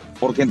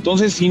 porque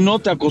entonces si no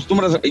te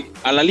acostumbras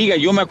a la liga.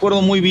 Yo me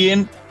acuerdo muy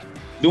bien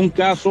de un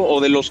caso, o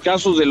de los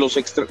casos de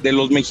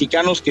los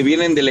mexicanos que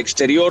vienen del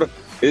exterior,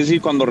 Es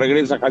decir, cuando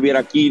regresa Javier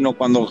Aquino,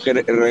 cuando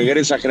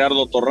regresa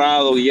Gerardo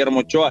Torrado,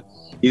 Guillermo Ochoa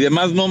y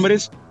demás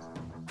nombres,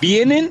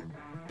 vienen,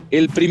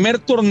 el primer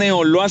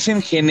torneo lo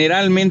hacen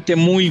generalmente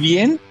muy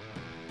bien,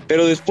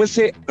 pero después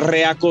se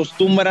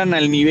reacostumbran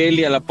al nivel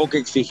y a la poca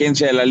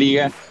exigencia de la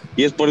liga,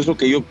 y es por eso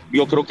que yo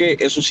creo que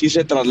eso sí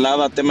se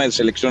traslada a tema de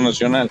selección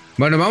nacional.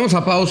 Bueno, vamos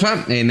a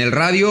pausa en el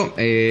radio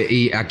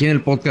y aquí en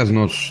el podcast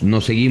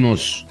nos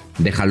seguimos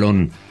de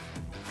jalón.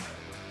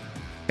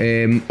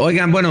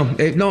 Oigan, bueno,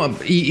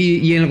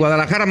 y en el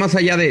Guadalajara, más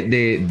allá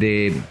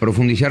de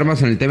profundizar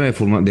más en el tema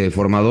de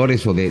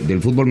formadores o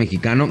del fútbol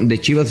mexicano, de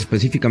Chivas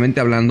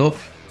específicamente hablando,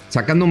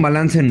 sacando un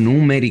balance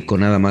numérico,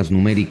 nada más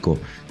numérico,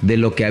 de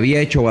lo que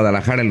había hecho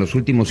Guadalajara en los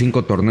últimos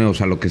 5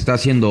 torneos a lo que está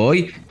haciendo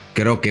hoy,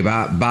 creo que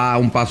va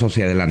un paso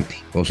hacia adelante.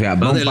 O sea,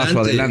 va un paso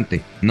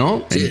adelante,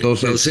 ¿no? Sí,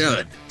 entonces, o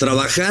sea,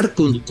 trabajar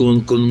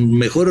con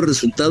mejores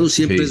resultados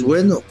siempre es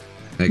bueno.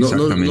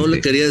 No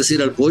le quería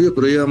decir al Pollo,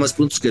 pero lleva más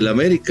puntos que el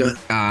América.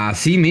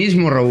 Así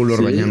mismo, Raúl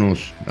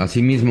Orbañanos,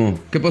 así mismo.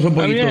 ¿Qué pasó,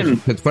 Pollito?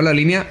 ¿Se te fue la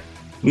línea?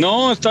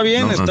 No, está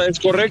bien, es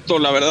correcto,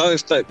 la verdad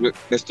está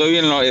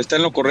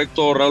en lo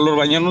correcto, Raúl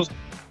Orbañanos.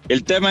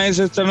 El tema es,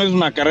 esta no es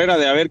una carrera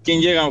de a ver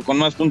quién llega con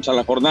más puntos a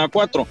la jornada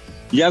 4.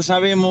 Ya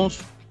sabemos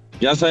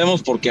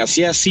porque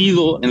así ha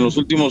sido en los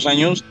últimos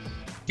años,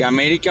 que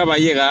América va a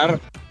llegar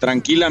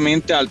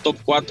tranquilamente al top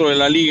 4 de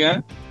la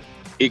liga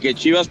y que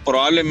Chivas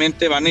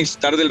probablemente va a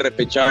necesitar del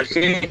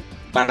repechaje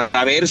para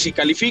ver si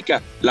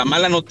califica. La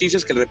mala noticia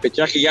es que el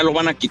repechaje ya lo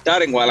van a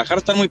quitar. En Guadalajara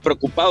están muy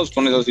preocupados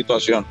con esa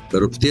situación.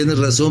 Pero tienes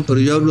razón, pero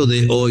yo hablo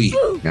de hoy.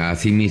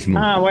 Así mismo.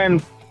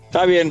 Bueno,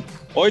 está bien.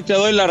 Hoy te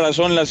doy la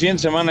razón, la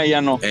siguiente semana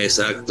ya no.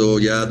 Exacto,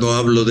 ya no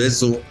hablo de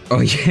eso.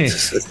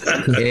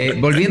 Oye,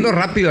 volviendo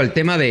rápido al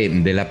tema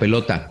de la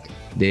pelota,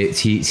 de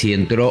si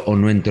entró o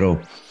no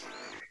entró.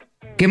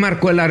 ¿Qué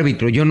marcó el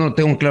árbitro? Yo no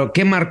tengo claro.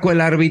 ¿Qué marcó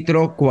el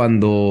árbitro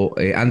cuando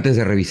antes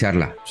de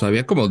revisarla? O sea,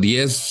 había como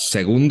 10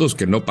 segundos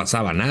que no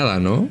pasaba nada,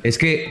 ¿no? Es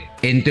que,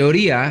 en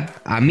teoría,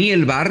 a mí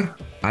el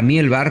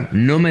VAR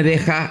no me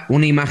deja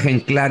una imagen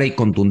clara y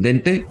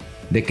contundente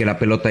de que la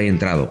pelota haya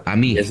entrado. A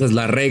mí. Esa es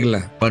la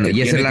regla. Bueno,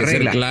 y esa es la regla.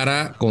 Tiene que ser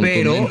clara,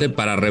 contundente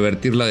para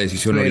revertir la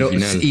decisión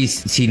original. Y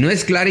si no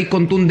es clara y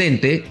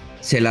contundente,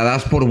 se la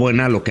das por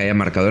buena lo que haya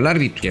marcado el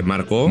árbitro. ¿Qué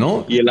marcó?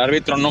 ¿No? Y el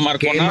árbitro no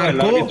marcó nada, el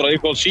árbitro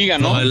dijo siga,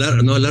 ¿no?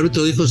 No, el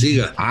árbitro dijo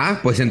siga.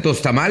 Pues entonces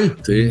está mal.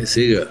 Sí,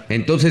 siga.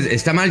 Entonces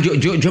está mal.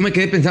 Yo me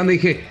quedé pensando y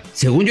dije,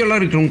 según yo el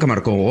árbitro nunca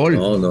marcó gol.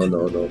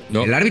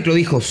 No. El árbitro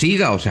dijo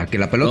siga, o sea, que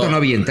la pelota no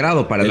había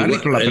entrado. Para el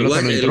árbitro la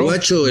pelota no entró.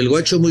 El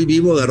guacho muy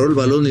vivo agarró el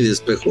balón y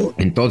despejó.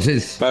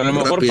 Entonces, pero a lo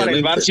mejor para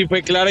el VAR sí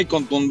fue clara y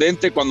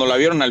contundente cuando la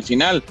vieron al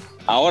final.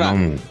 Ahora,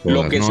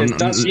 lo que se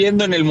está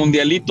haciendo en el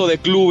Mundialito de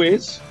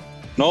Clubes,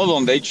 ¿no?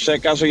 Donde dicho sea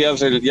caso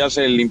ya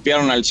se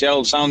limpiaron al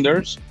Seattle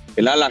Sounders,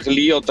 el Al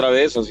Ahly otra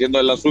vez haciendo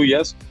de las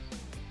suyas,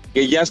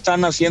 que ya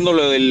están haciendo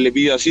lo del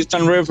video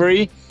assistant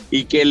referee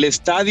y que el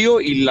estadio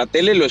y la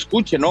tele lo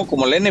escuche, ¿no?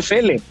 Como la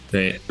NFL,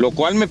 lo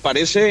cual me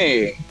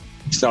parece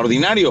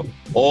extraordinario.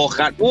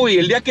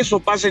 El día que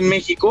eso pase en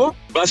México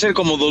va a ser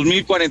como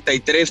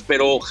 2043,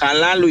 pero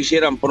ojalá lo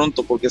hicieran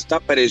pronto porque está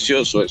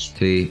precioso eso.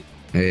 Sí,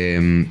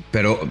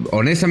 pero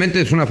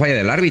honestamente es una falla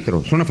del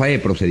árbitro, es una falla de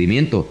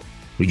procedimiento.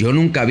 Yo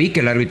nunca vi que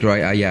el árbitro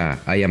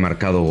haya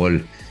marcado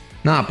gol.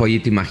 No,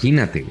 Pollito,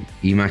 imagínate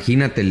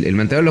el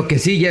mantener. Lo que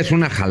sí ya es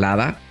una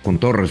jalada, con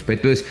todo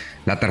respeto, es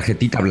la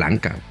tarjetita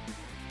blanca.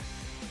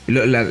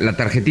 La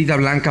tarjetita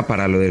blanca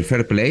para lo del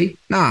fair play.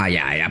 No,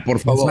 ya, por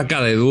favor.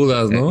 Saca de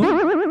dudas, ¿no?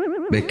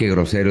 Ve qué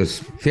grosero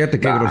es. Fíjate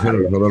qué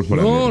grosero es Rodolfo.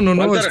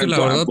 No, es que la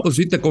verdad pues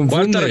sí te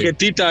confunde. ¿Cuál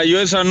tarjetita?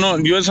 Yo esa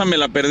me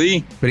la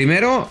perdí.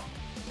 Primero,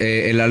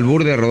 el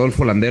albur de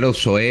Rodolfo Landeros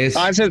soez.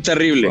 Ese es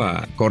terrible.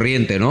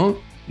 Corriente,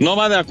 ¿no? No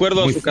va de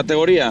acuerdo a su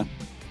categoría.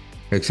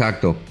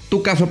 Exacto.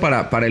 Tu caso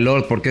para el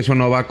Lord, porque eso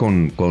no va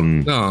con...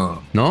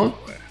 ¿No?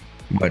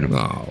 Bueno.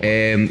 No.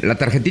 La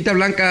tarjetita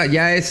blanca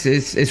ya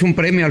es un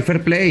premio al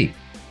fair play.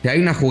 Si hay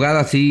una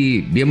jugada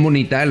así bien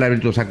bonita, el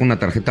árbitro saca una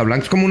tarjeta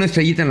blanca. Es como una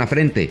estrellita en la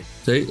frente.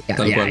 Sí,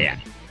 tal cual.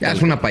 Ya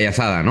es una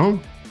payasada,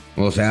 ¿no?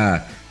 O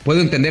sea,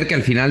 puedo entender que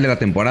al final de la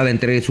temporada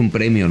entregues un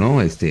premio,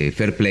 ¿no?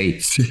 Fair play.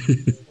 Sí.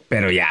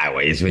 Pero ya,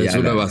 güey, eso ya... Es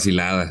una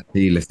vacilada.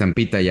 Sí, la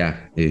estampita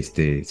ya,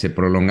 se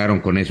prolongaron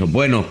con eso.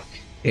 Bueno,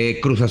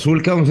 Cruz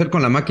Azul, ¿qué vamos a hacer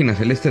con la máquina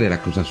celeste de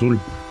la Cruz Azul?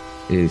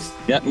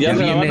 Ya se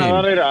la van a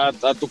dar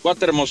a tu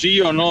cuate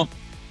Hermosillo, ¿no?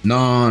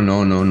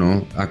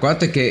 No.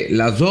 Acuérdate que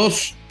las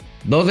dos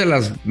de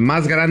las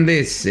más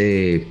grandes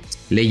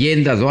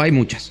leyendas, no hay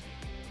muchas,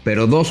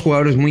 pero 2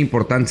 jugadores muy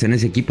importantes en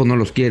ese equipo no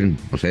los quieren.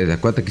 O sea,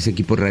 acuérdate que ese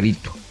equipo es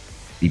rarito.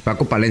 Y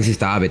Paco Palencia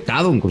estaba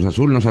vetado en Cruz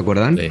Azul, ¿no se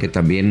acuerdan? Sí. Que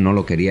también no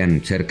lo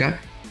querían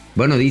cerca.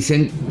 Bueno,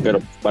 dicen...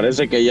 Pero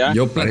parece que ya...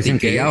 Yo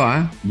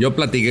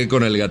platiqué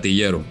con el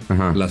gatillero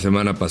la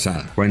semana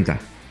pasada. Cuenta.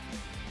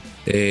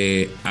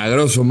 A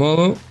grosso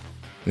modo,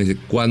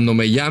 cuando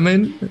me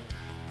llamen,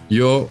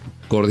 yo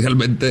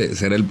cordialmente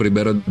seré el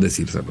primero en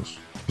decírselos.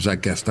 O O sea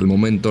que hasta el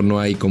momento no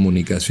hay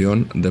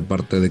comunicación de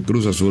parte de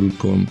Cruz Azul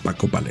con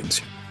Paco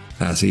Palencia.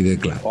 Así de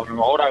claro.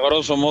 Ahora,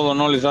 grosso modo,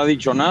 no les ha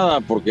dicho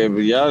nada, porque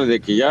ya de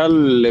que ya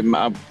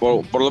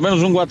por lo menos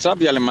un WhatsApp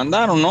ya le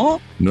mandaron,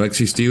 ¿no? No ha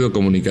existido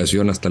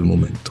comunicación hasta el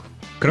momento.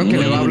 Creo que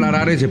le va a hablar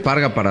Ares de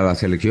Parga para la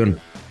selección.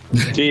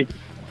 Sí.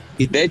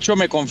 De hecho,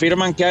 me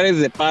confirman que Ares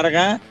de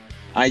Parga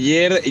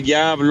ayer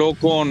ya habló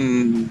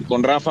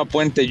con Rafa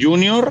Puente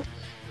Jr.,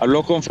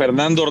 habló con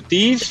Fernando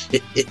Ortiz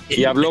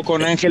y habló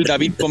con Ángel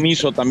David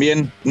Comiso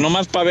también,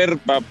 nomás para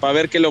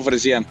ver qué le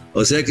ofrecían.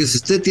 O sea que si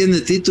usted tiene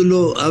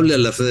título, hable a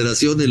la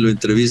federación y lo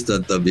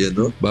entrevistan también,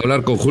 ¿no? Va a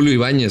hablar con Julio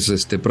Ibáñez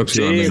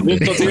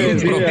próximamente. Sí,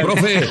 justo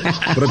profe,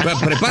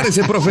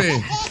 prepárese, profe.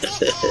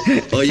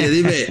 Oye,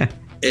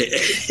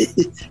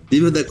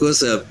 dime una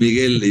cosa,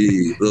 Miguel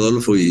y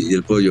Rodolfo y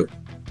el Pollo.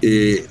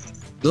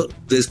 No,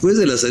 después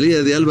de la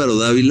salida de Álvaro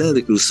Dávila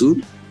de Cruz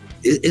Azul,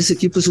 ese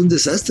equipo es un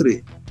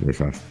desastre.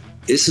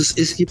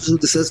 Ese equipo es un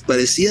desastre.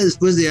 Parecía,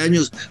 después de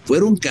años,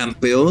 fueron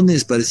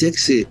campeones, parecía que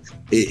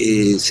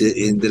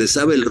se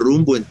enderezaba el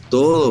rumbo en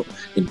todo,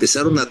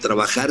 empezaron a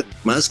trabajar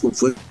más con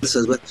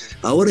fuerzas.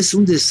 Ahora es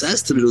un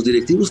desastre, los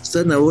directivos que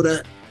están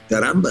ahora,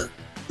 caramba,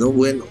 no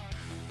bueno.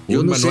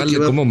 Un manual de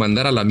cómo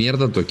mandar a la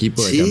mierda a tu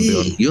equipo de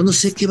campeón. Sí, yo no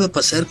sé qué va a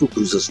pasar con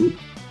Cruz Azul,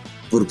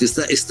 porque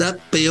está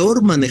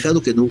peor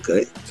manejado que nunca,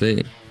 ¿eh? Sí,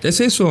 es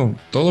eso,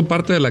 todo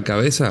parte de la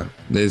cabeza.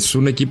 Es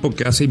un equipo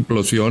que hace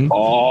implosión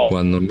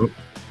cuando no...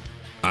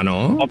 ¿Ah,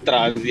 no?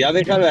 Otra, ya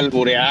deja de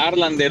alburear,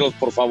 Landeros,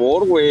 por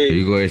favor, güey.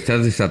 Digo,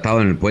 estás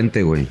desatado en el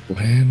puente, güey.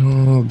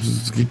 Bueno,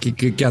 pues,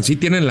 que así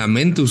tienen la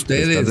mente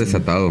ustedes. Estás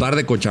desatado. Un par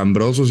de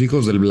cochambrosos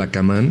hijos del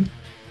Blacamán.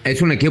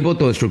 Es un equipo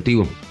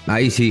autodestructivo,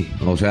 ahí sí,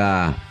 o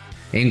sea,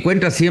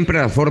 encuentra siempre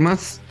las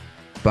formas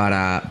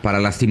para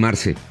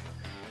lastimarse.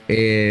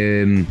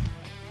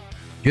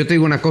 Yo te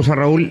digo una cosa,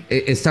 Raúl,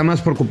 está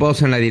más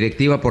preocupados en la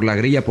directiva por la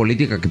grilla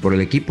política que por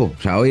el equipo.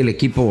 O sea, hoy el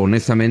equipo,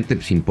 honestamente,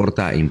 pues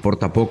importa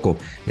poco.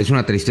 Es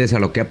una tristeza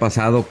lo que ha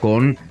pasado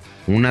con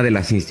una de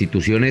las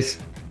instituciones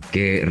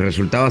que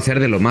resultaba ser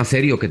de lo más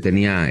serio que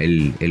tenía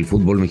el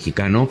fútbol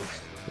mexicano.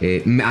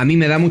 A mí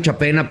me da mucha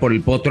pena por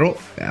el Potro.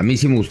 A mí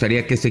sí me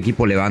gustaría que este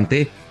equipo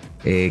levante,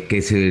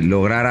 que se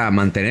lograra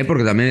mantener,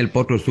 porque también el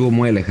Potro estuvo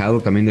muy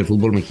alejado también del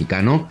fútbol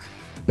mexicano.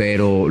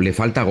 Pero le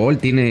falta gol,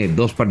 tiene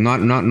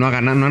no ha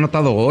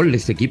anotado gol.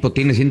 Este equipo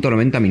tiene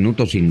 190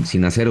 minutos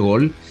sin hacer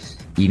gol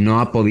y no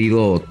ha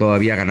podido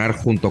todavía ganar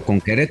junto con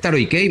Querétaro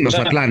y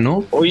Mazatlán,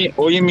 ¿no?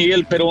 Oye,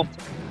 Miguel, pero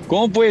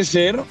 ¿cómo puede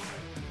ser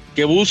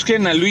que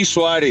busquen a Luis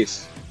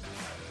Suárez,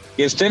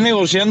 que esté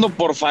negociando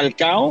por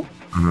Falcao,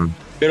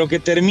 pero que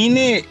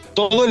termine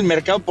todo el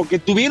mercado? Porque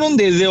tuvieron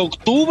desde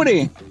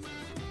octubre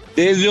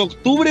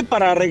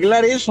para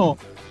arreglar eso.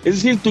 Es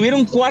decir,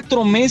 tuvieron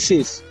 4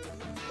 meses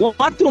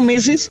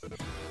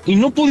y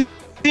no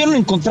pudieron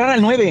encontrar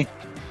al 9.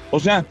 O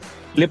sea,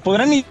 le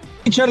podrán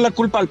echar la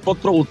culpa al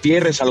Potro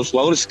Gutiérrez, a los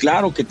jugadores,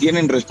 claro que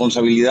tienen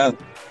responsabilidad,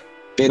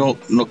 pero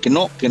que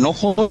no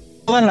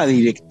jodan la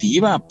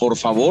directiva, por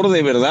favor,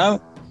 de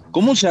verdad.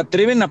 ¿Cómo se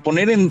atreven a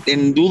poner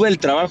en duda el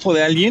trabajo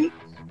de alguien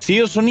si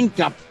ellos son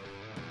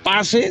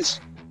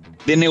incapaces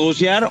de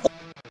negociar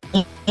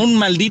un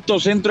maldito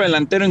centro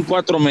delantero en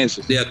 4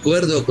 meses? De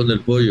acuerdo con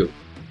el Pollo.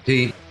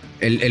 Sí,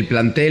 el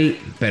plantel,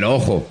 pero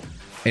ojo,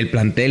 el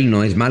plantel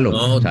no es malo.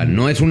 No, o sea,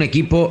 no es un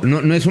equipo,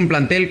 no es un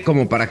plantel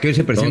como para que hoy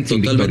se presente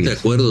sin victorias. Totalmente de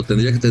acuerdo,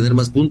 tendría que tener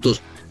más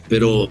puntos,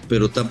 pero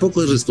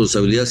tampoco es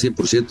responsabilidad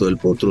 100% del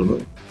Potro, ¿no?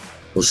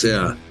 O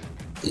sea,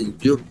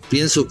 yo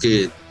pienso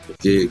que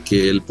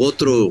el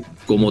Potro,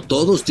 como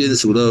todos, tiene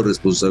su grado de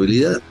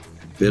responsabilidad,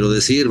 pero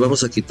decir,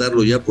 vamos a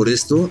quitarlo ya por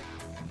esto,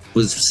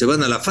 pues se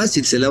van a la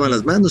fácil, se lavan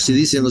las manos y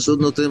dicen,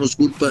 nosotros no tenemos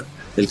culpa,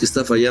 el que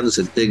está fallando es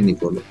el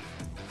técnico, ¿no?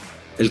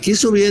 El que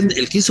hizo bien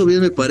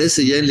me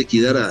parece ya en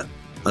liquidar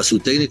a su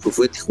técnico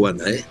fue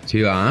Tijuana, ¿eh?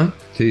 Sí, va,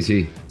 sí.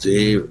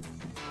 Sí,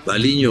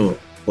 Baliño,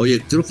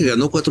 oye, creo que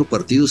ganó 4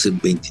 partidos en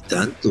 20 y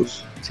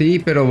tantos. Sí,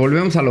 pero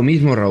volvemos a lo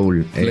mismo,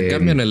 Raúl. Le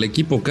cambian el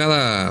equipo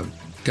cada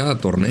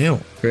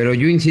torneo. Pero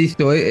yo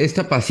insisto,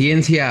 esta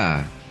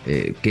paciencia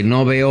que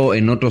no veo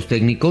en otros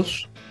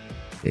técnicos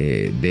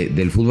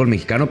del fútbol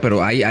mexicano,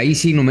 pero ahí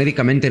sí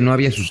numéricamente no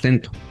había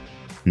sustento.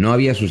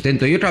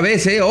 Y otra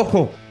vez,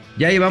 ojo,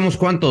 ya llevamos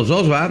 ¿cuántos?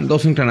 2, ¿va?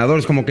 2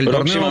 entrenadores, como que el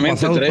torneo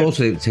pasado 3. Todo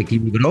se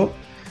equilibró.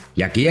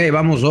 Y aquí ya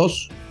llevamos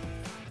 2.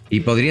 Y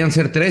podrían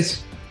ser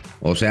 3.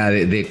 O sea,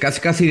 de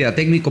casi de a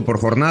técnico por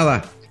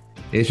jornada.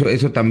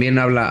 Eso también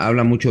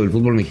habla mucho del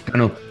fútbol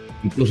mexicano.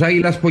 ¿Y tus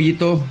Águilas,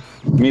 Pollito?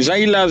 Mis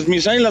águilas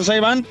ahí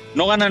van.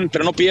 No ganan,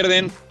 pero no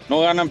pierden.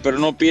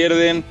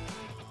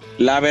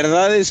 La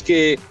verdad es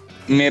que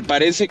me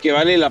parece que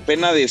vale la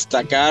pena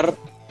destacar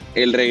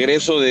el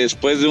regreso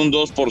después de un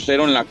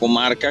 2-0 en la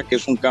comarca, que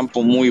es un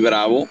campo muy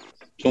bravo.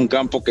 Es un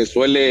campo que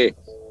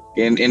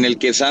en el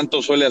que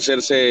Santos suele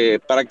hacerse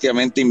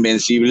prácticamente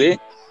invencible,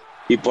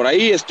 y por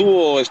ahí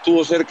estuvo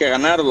cerca de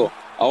ganarlo.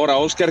 Ahora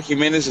Óscar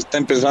Jiménez está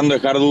empezando a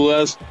dejar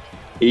dudas,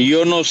 y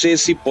yo no sé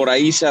si por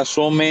ahí se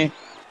asome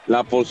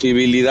la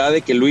posibilidad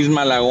de que Luis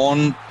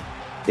Malagón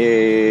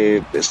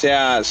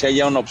sea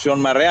ya una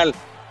opción más real.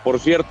 Por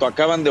cierto,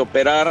 acaban de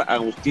operar a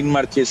Agustín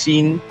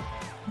Marchesín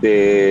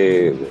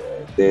de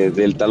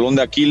del talón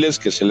de Aquiles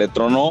que se le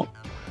tronó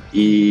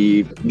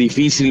y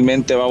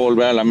difícilmente va a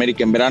volver al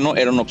América en verano.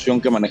 Era una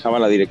opción que manejaba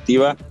la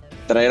directiva,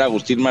 traer a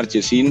Agustín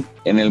Marchesín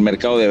en el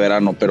mercado de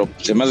verano, pero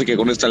se me hace que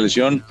con esta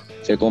lesión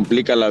se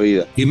complica la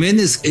vida.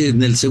 Jiménez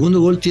en el segundo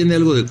gol tiene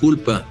algo de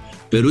culpa,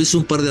 pero hizo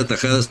un par de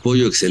atajadas,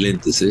 Pollo,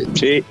 excelentes, ¿eh?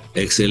 Sí.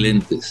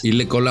 Excelentes. Y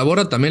le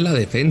colabora también la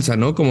defensa,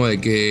 ¿no? Como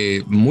de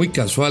que muy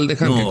casual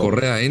dejan que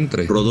Correa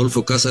entre.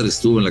 Rodolfo Cáceres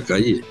estuvo en la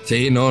calle.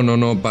 Sí,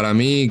 no. Para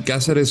mí,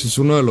 Cáceres es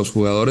uno de los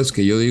jugadores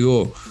que yo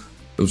digo,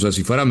 o sea,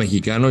 si fuera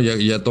mexicano,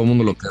 ya todo el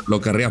mundo lo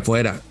querría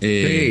afuera.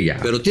 Sí, ya.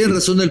 Pero tiene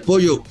razón el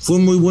Pollo, fue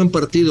un muy buen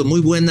partido, muy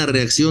buena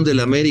reacción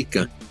del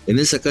América en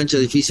esa cancha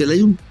difícil.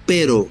 Hay un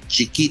pero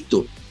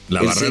chiquito.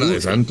 La barrera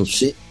de Santos.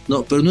 Sí,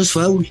 no, pero no es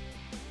foul.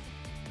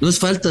 No es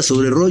falta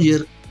sobre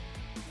Roger.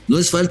 No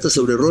es falta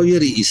sobre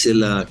Roger y se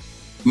la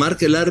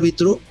marca el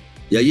árbitro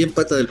y ahí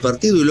empata el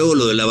partido. Y luego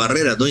lo de la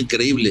barrera, ¿no?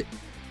 Increíble.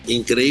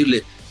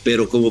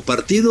 Pero como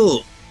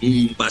partido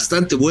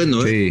bastante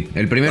bueno, ¿eh? Sí,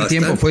 el primer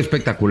tiempo fue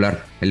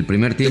espectacular. El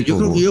primer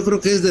tiempo. Yo creo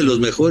que es de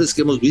los mejores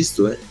que hemos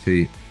visto, ¿eh?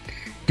 Sí.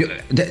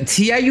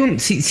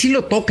 Sí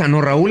lo toca,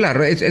 ¿no, Raúl?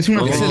 Es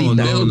una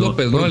falta.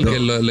 López, ¿no? El que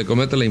le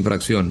comete la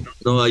infracción.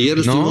 No, ayer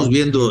lo estuvimos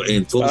viendo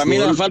en Fox. Para mí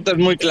la falta es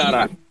muy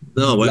clara.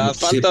 No, bueno, las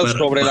faltas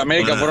sobre el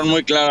América fueron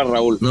muy claras,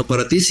 Raúl. No,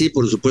 para ti sí,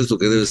 por supuesto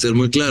que debe ser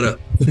muy clara.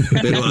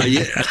 Pero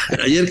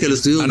ayer que lo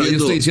estuvimos viendo. Yo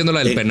estoy diciendo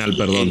la del penal,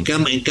 perdón.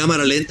 En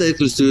cámara lenta, que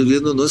lo estuvimos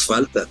viendo, no es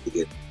falta.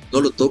 No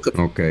lo toca.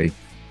 Ok.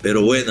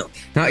 Pero bueno.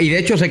 No, y de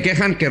hecho se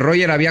quejan que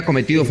Roger había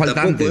cometido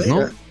falta antes,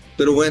 ¿no?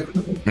 Pero bueno.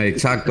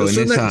 Exacto.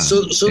 Pero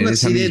son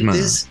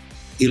accidentes.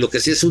 Y lo que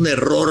sí es un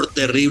error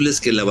terrible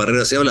es que la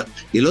barrera se habla.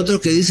 Y el otro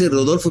que dice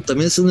Rodolfo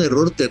también es un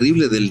error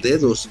terrible del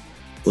dedos.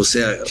 O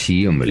sea,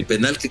 sí, hombre. El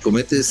penal que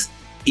cometes,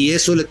 y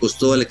eso le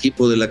costó al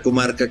equipo de la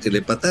comarca que le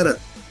empataran.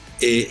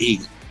 Y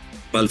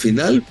al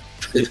final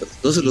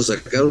no se lo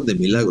sacaron de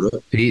milagro.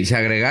 Sí, se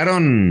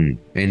agregaron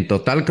en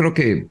total creo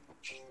que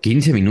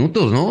 15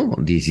 minutos, ¿no?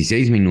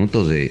 16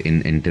 minutos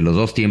entre los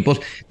dos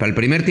tiempos. Para el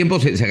primer tiempo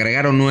se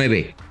agregaron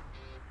 9.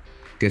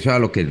 Que eso era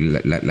lo que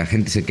la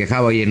gente se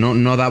quejaba. Oye,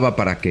 no daba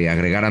para que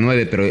agregara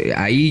 9, pero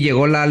ahí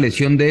llegó la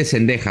lesión de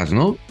Cendejas,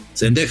 ¿no?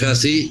 Cendejas,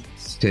 sí.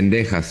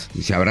 Cendejas,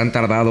 y se habrán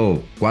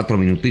tardado 4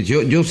 minutos.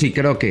 Yo sí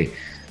creo que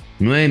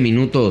 9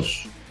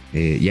 minutos,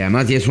 y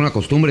además ya es una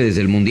costumbre desde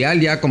el Mundial,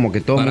 ya como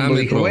que todo el mundo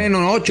dijo,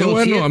 bueno, 8,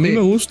 bueno, 7. A mí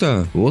me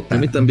gusta. A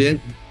mí también.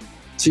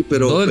 Sí,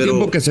 pero todo el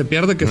tiempo que se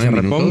pierde, que se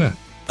reponga.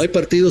 Hay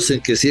partidos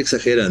en que sí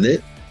exageran, ¿eh?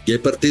 Y hay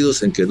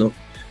partidos en que no.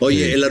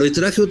 Oye, el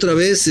arbitraje otra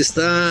vez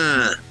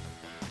está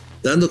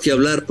dando que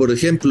hablar. Por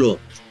ejemplo,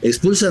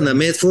 expulsan a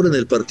Medford en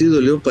el partido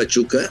de León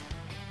Pachuca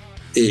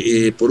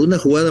por una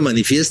jugada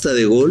manifiesta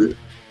de gol.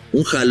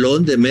 Un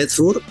jalón de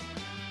Medford.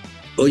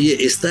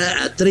 Oye,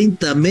 está a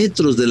 30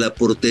 metros de la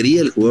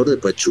portería el jugador de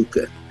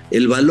Pachuca.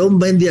 El balón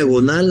va en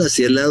diagonal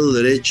hacia el lado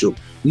derecho.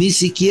 Ni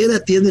siquiera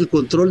tiene el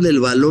control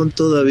del balón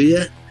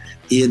todavía.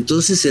 Y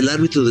entonces el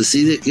árbitro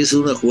decide que es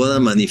una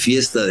jugada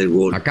manifiesta de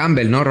gol. A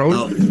Campbell, ¿no, Raúl?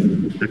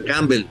 No, a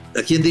Campbell.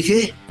 ¿A quién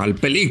dije? Al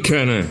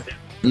Pelican.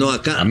 No,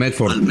 acá. A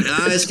Medford.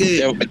 Es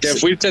que te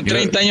fuiste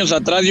 30 años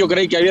atrás, yo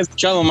creí que había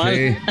escuchado mal.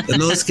 Sí.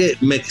 No, es que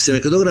se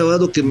me quedó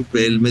grabado que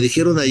me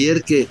dijeron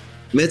ayer que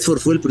Medford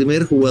fue el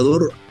primer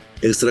jugador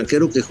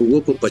extranjero que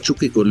jugó con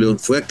Pachuca y con León.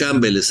 Fue a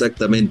Campbell,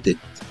 exactamente.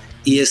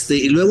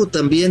 Y luego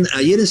también,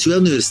 ayer en Ciudad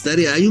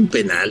Universitaria hay un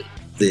penal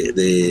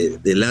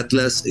del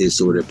Atlas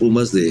sobre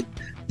Pumas de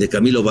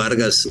Camilo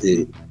Vargas.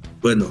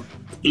 Bueno,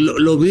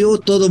 lo vio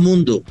todo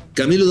mundo.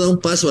 Camilo da un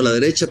paso a la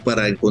derecha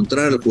para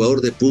encontrar al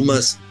jugador de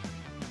Pumas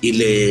y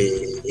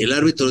el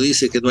árbitro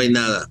dice que no hay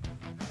nada.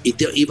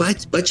 Y va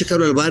a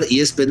checarlo al VAR y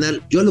es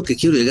penal. Yo a lo que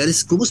quiero llegar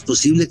es cómo es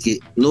posible que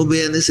no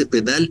vean ese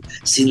penal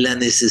sin la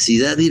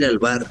necesidad de ir al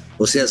VAR.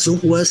 O sea, son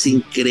jugadas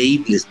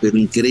increíbles, pero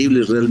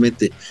increíbles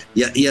realmente.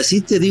 Y así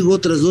te digo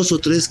otras 2 o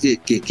 3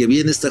 que vi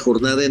en esta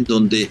jornada en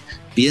donde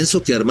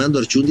pienso que Armando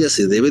Archundia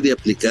se debe de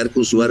aplicar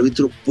con su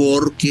árbitro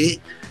porque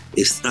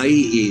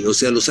o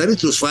sea, los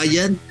árbitros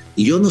fallan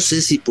y yo no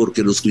sé si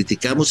porque los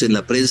criticamos en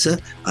la prensa,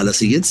 a la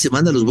siguiente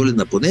semana los vuelven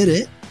a poner,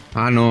 ¿eh?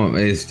 No,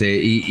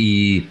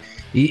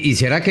 ¿Y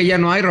será que ya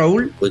no hay,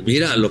 Raúl? Pues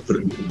mira,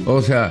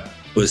 o sea,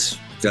 pues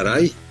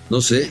caray, no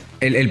sé.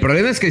 El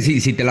problema es que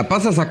si te la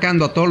pasas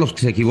sacando a todos los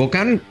que se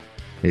equivocan,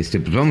 pues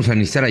vamos a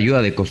necesitar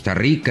ayuda de Costa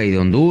Rica y de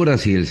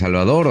Honduras y de El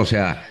Salvador, o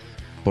sea,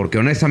 porque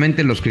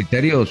honestamente los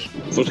criterios...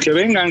 Pues que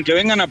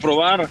vengan a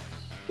probar,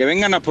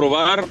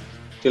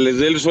 que les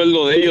dé el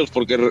sueldo de ellos,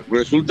 porque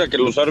resulta que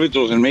los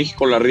árbitros en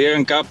México la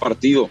riegan cada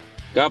partido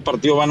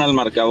van al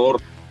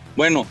marcador.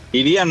 Bueno,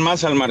 irían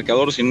más al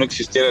marcador si no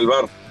existiera el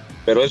VAR,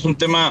 pero es un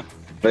tema,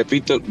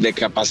 repito, de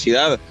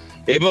capacidad.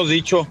 Hemos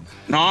dicho,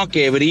 no,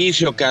 que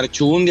Bricio, que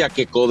Archundia,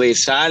 que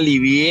Codesal, y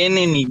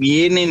vienen.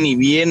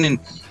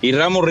 Y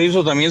Ramos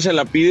Rizzo también se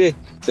la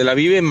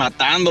vive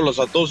matándolos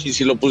a todos, y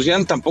si lo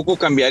pusieran tampoco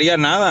cambiaría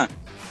nada.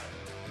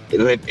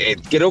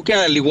 Creo que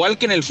al igual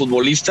que en el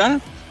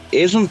futbolista,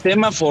 es un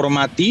tema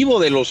formativo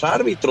de los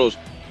árbitros.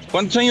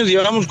 ¿Cuántos años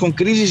llevamos con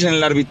crisis en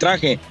el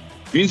arbitraje?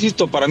 Yo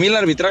insisto, para mí el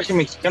arbitraje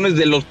mexicano es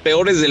de los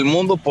peores del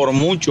mundo por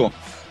mucho.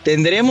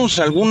 tendremos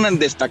algún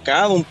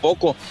destacado un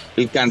poco,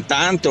 el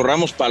cantante o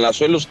Ramos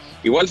Palazuelos,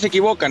 igual se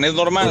equivocan, es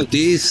normal,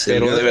 Ortiz,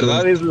 pero de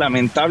verdad es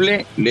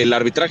lamentable, el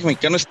arbitraje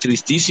mexicano es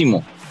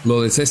tristísimo.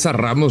 Lo de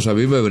César Ramos a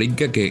mí me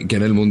brinca que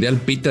en el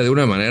Mundial pita de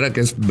una manera que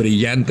es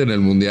brillante en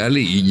el Mundial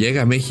y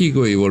llega a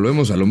México y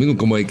volvemos a lo mismo,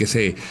 como de que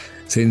se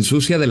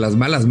ensucia de las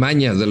malas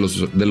mañas de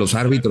los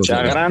árbitros. Se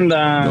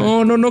agranda.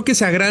 No que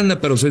se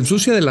agranda, pero se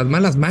ensucia de las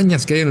malas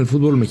mañas que hay en el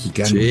fútbol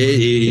mexicano.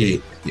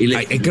 Sí,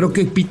 creo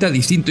que pita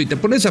distinto y te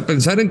pones a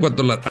pensar en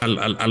cuanto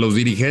a los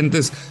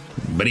dirigentes,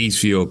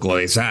 Bricio,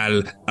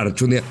 Codesal,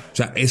 Archundia, o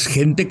sea, es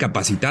gente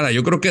capacitada,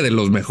 yo creo que de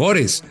los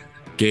mejores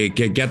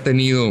que ha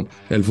tenido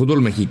el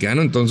fútbol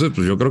mexicano. Entonces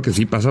pues yo creo que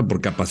sí pasa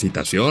por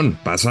capacitación,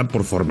 pasa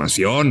por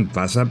formación,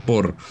 pasa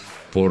por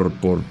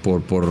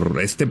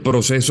este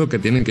proceso que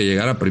tienen que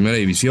llegar a primera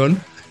división,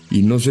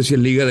 y no sé si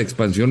en Liga de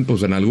Expansión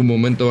pues en algún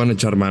momento van a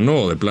echar mano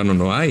o de plano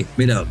no hay.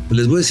 Mira,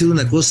 les voy a decir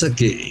una cosa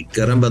que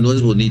caramba no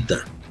es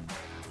bonita.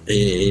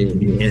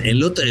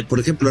 Por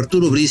ejemplo,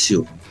 Arturo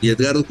Bricio y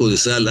Edgardo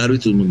Codesal,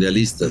 árbitros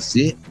mundialistas,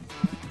 ¿sí?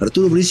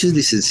 Arturo Bricio es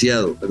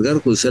licenciado, Edgardo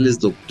Codesal es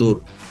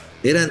doctor.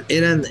 Eran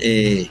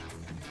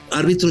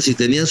árbitros y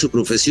tenían su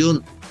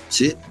profesión,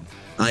 ¿sí?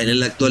 En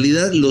la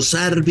actualidad los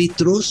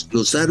árbitros,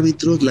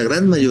 la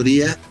gran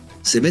mayoría,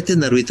 se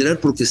meten a arbitrar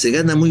porque se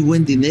gana muy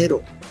buen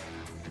dinero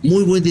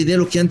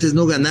que antes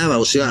no ganaba.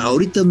 O sea,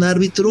 ahorita un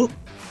árbitro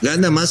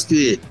gana más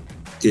que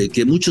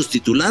muchos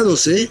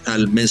titulados,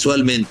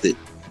 mensualmente.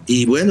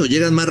 Y bueno,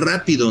 llegan más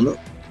rápido, ¿no?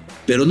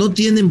 Pero no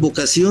tienen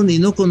vocación y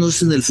no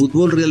conocen el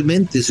fútbol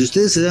realmente. Si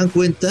ustedes se dan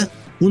cuenta,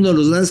 uno de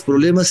los grandes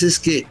problemas es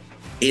que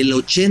el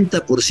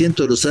 80%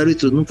 de los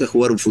árbitros nunca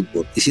jugaron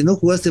fútbol. Y si no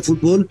jugaste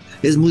fútbol,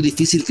 es muy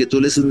difícil que tú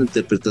le des una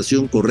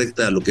interpretación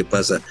correcta a lo que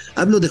pasa.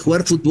 Hablo de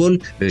jugar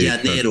fútbol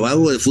llanero,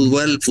 hablo de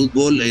fútbol,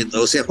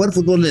 o sea, jugar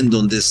fútbol en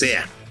donde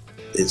sea.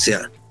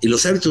 Y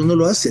los árbitros no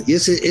lo hacen. Y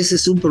ese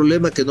es un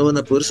problema que no van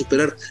a poder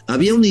superar.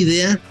 Había una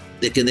idea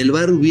de que en el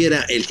VAR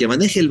hubiera el que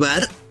maneje el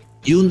VAR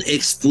y un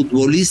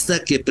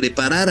exfutbolista que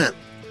preparara.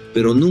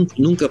 Pero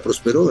nunca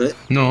prosperó, ¿eh?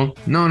 No,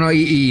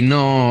 y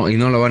no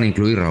lo van a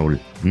incluir, Raúl.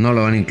 No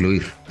lo van a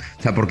incluir.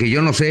 O sea, porque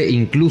yo no sé,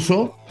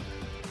 incluso,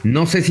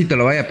 no sé si te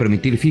lo vaya a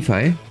permitir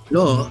FIFA, ¿eh?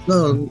 No,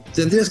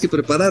 tendrías que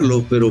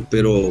prepararlo,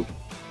 pero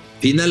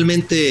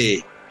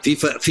finalmente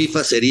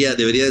FIFA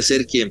debería de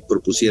ser quien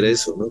propusiera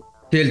eso, ¿no?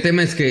 Sí, el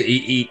tema es que,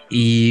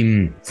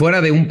 y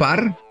fuera de un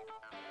par,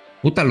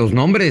 puta, los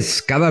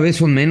nombres cada vez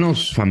son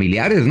menos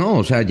familiares, ¿no?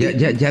 O sea,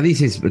 ya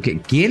dices,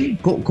 ¿quién?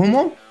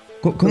 ¿Cómo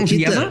se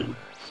llama?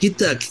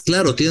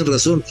 Claro, tienes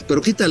razón,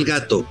 pero quita al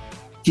gato,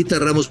 quita a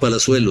Ramos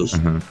Palazuelos.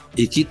 Ajá.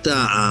 Y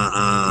quita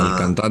al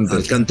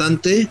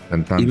cantante,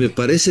 y me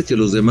parece que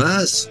los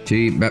demás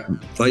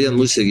fallan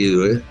muy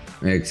seguido, ¿eh?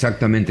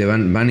 Exactamente,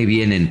 van y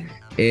vienen.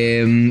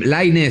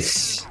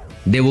 Lainez,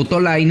 debutó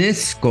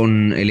Lainez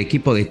con el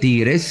equipo de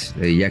Tigres,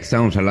 ya que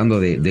estábamos hablando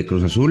de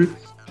Cruz Azul,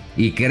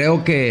 y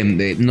creo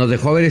que nos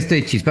dejó ver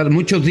este chispazo.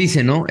 Muchos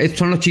dicen, ¿no? Estos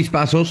son los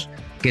chispazos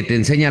que te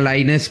enseña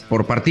Lainez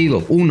por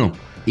partido, uno.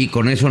 Y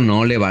con eso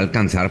no le va a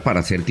alcanzar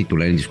para ser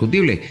titular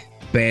indiscutible.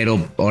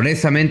 Pero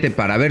honestamente,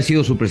 para haber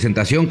sido su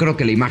presentación, creo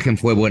que la imagen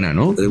fue buena,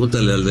 ¿no?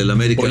 Pregúntale al del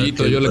América.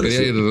 Pollito, yo le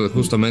quería ir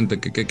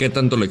justamente, ¿qué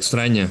tanto le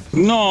extraña?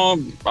 No,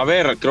 a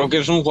ver, creo que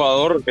es un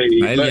jugador que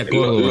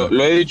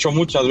lo he dicho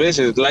muchas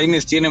veces,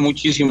 Lainez tiene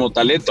muchísimo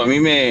talento. A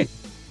mí me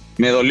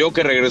dolió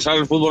que regresara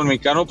al fútbol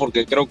mexicano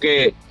porque creo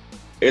que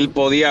él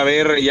podía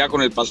haber ya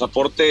con el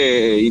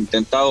pasaporte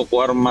intentado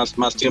jugar más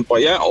tiempo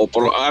allá, o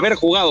por haber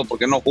jugado,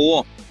 porque no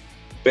jugó.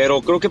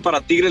 Pero creo que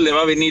para Tigres le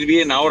va a venir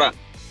bien. Ahora,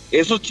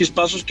 esos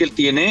chispazos que él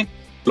tiene,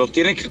 los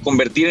tiene que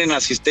convertir en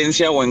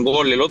asistencia o en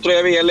gol. El otro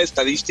día veía la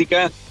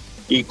estadística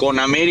y con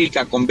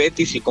América, con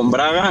Betis y con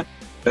Braga,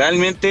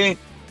 realmente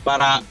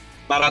para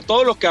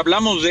todo lo que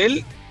hablamos de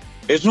él,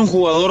 es un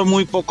jugador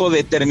muy poco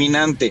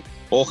determinante.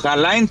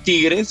 Ojalá en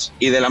Tigres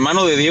y de la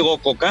mano de Diego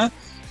Coca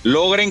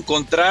logre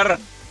encontrar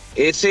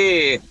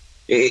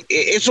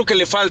eso que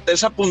le falta,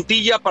 esa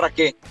puntilla para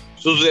que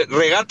sus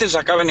regates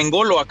acaben en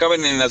gol o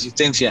acaben en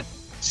asistencia.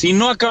 Si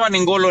no acaban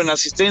en gol o en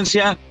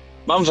asistencia,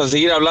 vamos a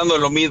seguir hablando de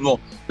lo mismo.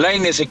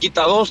 Lainez se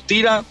quita dos,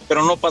 tira,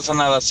 pero no pasa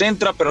nada.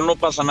 Centra, pero no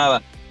pasa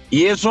nada.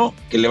 Y eso,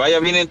 que le vaya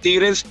bien en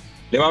Tigres,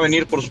 le va a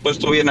venir, por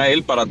supuesto, bien a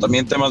él para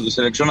también temas de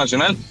selección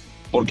nacional,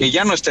 porque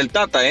ya no está el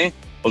Tata, ¿eh?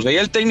 O sea,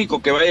 ya el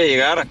técnico que vaya a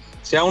llegar,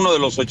 sea uno de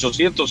los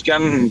 800 que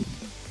han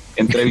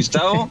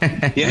entrevistado,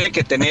 tiene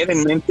que tener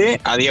en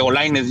mente a Diego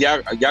Lainez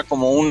ya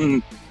como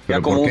un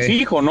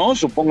fijo, ¿no?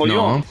 Supongo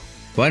yo.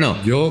 Bueno,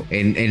 yo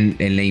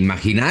en la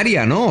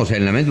imaginaria, ¿no? O sea,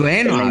 en la mente,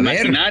 bueno, a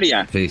ver.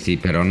 Imaginaria. Sí,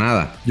 pero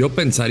nada. Yo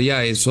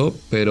pensaría eso,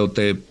 pero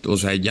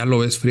ya lo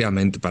ves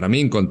fríamente. Para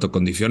mí, en cuanto a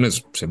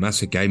condiciones, se me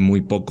hace que hay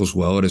muy pocos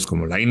jugadores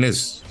como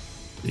Lainez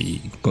y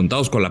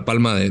contados con la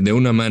palma de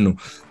una mano.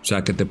 O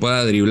sea, que te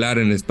pueda driblar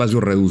en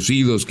espacios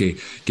reducidos, que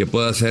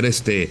pueda ser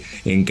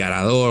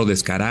encarador,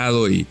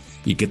 descarado y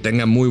que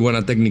tenga muy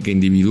buena técnica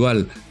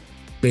individual.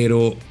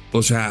 Pero,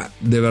 o sea,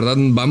 de verdad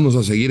vamos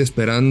a seguir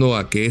esperando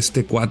a que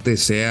este cuate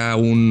sea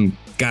un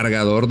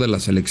cargador de la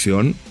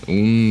selección,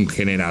 un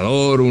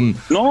generador,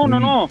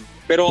 No.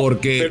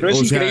 Pero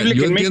es increíble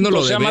que en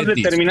México sea más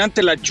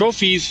determinante la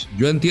Chofis.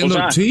 Yo entiendo,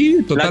 sí,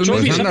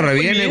 totalmente. Anda re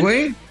bien,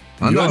 güey.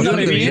 Anda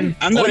re bien.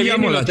 Anda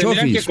bien y lo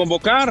tendrían que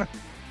convocar.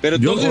 Pero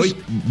entonces,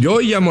 yo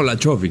hoy llamo la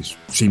Chofis,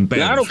 sin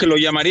pedos. Claro que lo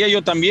llamaría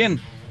yo también.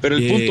 Pero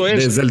el punto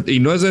es... y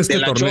no es de este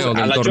torneo,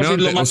 del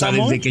torneo, o sea,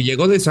 desde que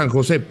llegó de San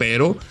José,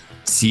 pero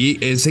sí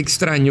es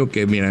extraño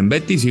que, mira, en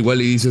Betis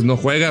igual y dices no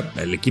juega,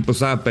 el equipo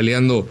estaba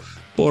peleando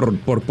por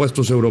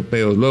puestos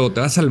europeos, luego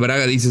te vas al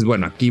Braga y dices,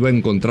 bueno, aquí va a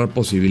encontrar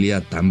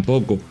posibilidad,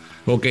 tampoco,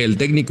 o que el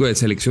técnico de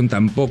selección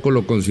tampoco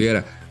lo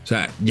considera, o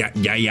sea, ya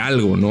hay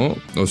algo, ¿no?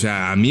 O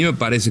sea, a mí me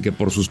parece que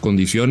por sus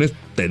condiciones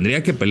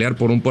tendría que pelear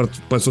por un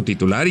puesto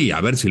titular y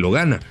a ver si lo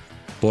gana.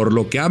 Por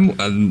lo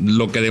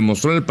que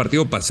demostró en el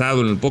partido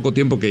pasado, en el poco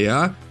tiempo que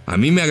lleva, a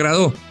mí me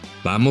agradó.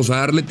 Vamos a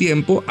darle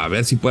tiempo a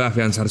ver si puede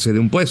afianzarse de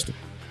un puesto.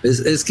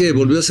 Es que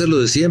volvió a hacer lo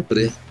de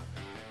siempre.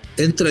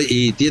 Entra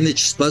y tiene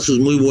chispazos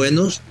muy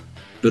buenos,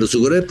 pero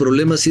su grave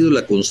problema ha sido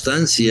la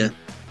constancia.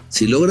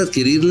 Si logra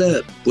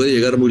adquirirla, puede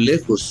llegar muy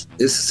lejos.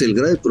 Ese es el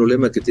grave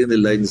problema que tiene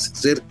el Lainez,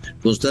 ser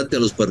constante a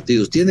los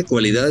partidos. Tiene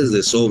cualidades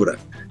de sobra.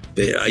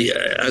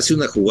 Hace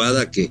una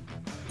jugada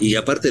y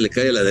aparte le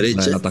cae a la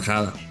derecha. La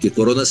tajada. Que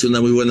Corona hace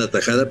una muy buena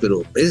tajada,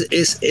 pero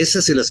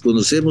esas se las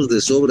conocemos de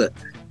sobra.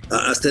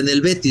 Hasta en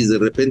el Betis de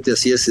repente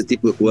hacía ese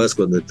tipo de jugadas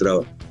cuando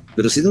entraba.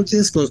 Pero si no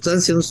tienes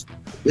constancia,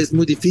 es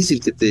muy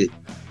difícil que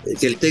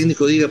el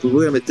técnico diga, pues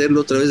voy a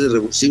meterlo otra vez de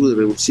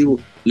revulsivo.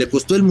 Le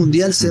costó el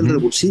Mundial ser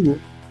revulsivo.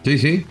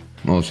 Sí.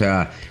 O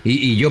sea,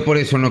 y yo por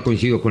eso no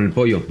coincido con el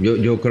Pollo.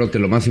 Yo creo que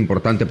lo más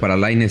importante para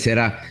Lainez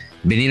era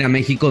venir a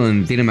México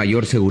donde tiene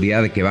mayor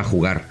seguridad de que va a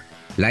jugar.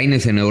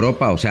 Lainez en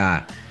Europa, o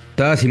sea,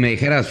 si me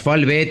dijeras fue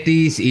al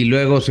Betis y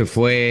luego se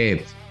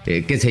fue,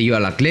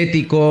 al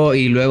Atlético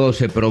y luego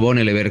se probó en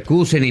el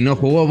Leverkusen y no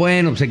jugó,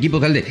 bueno, pues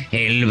equipos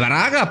el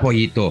Braga,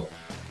 Pollito,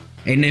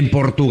 en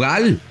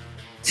Portugal.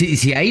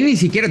 Si ahí ni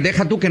siquiera,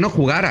 deja tú que no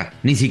jugara,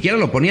 ni siquiera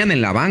lo ponían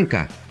en la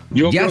banca.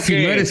 Ya si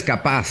no eres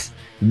capaz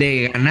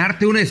de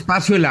ganarte un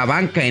espacio en la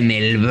banca en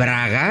el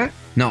Braga,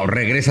 no,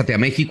 regrésate a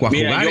México a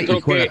jugar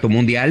y juega tu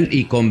Mundial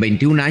y con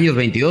 21 años,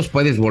 22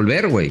 puedes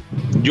volver, güey.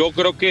 Yo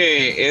creo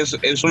que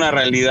es una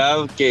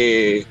realidad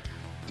que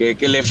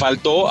le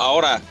faltó.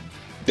 Ahora,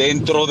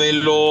 dentro de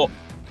lo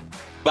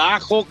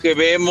bajo que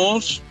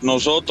vemos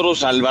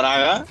nosotros al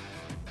Braga,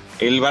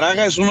 el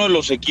Braga es uno de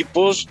los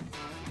equipos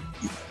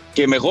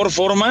que mejor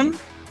forman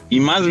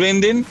y más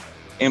venden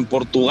en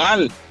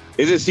Portugal.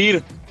 Es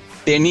decir,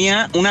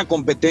 tenía una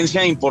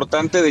competencia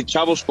importante de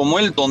chavos como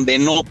él, donde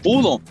no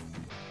pudo.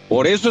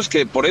 Por eso es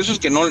que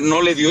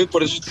no le dio y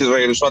por eso es que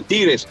regresó a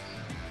Tigres.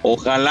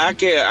 Ojalá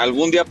que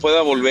algún día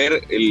pueda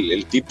volver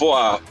el tipo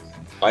a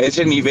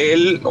ese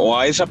nivel o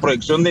a esa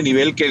proyección de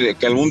nivel que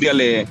algún día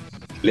le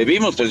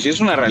vimos. Pero si es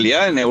una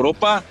realidad, en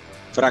Europa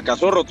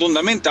fracasó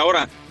rotundamente.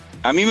 Ahora,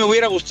 a mí me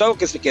hubiera gustado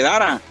que se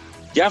quedara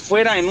ya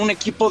fuera en un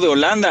equipo de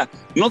Holanda.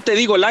 No te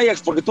digo el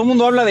Ajax, porque todo el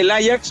mundo habla del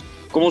Ajax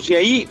como si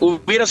ahí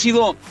hubiera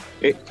sido,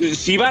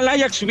 si va al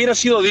Ajax hubiera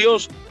sido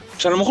Dios.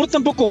 Pues a lo mejor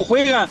tampoco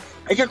juega.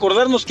 Hay que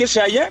acordarnos que ese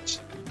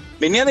Ajax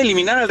venía de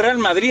eliminar al Real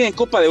Madrid en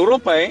Copa de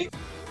Europa,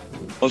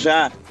 O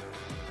sea,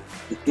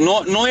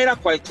 no era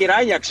cualquier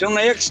Ajax, era un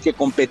Ajax que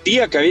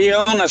competía, que había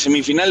llegado a una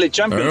semifinal de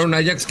Champions. Pero era un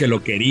Ajax que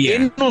lo quería.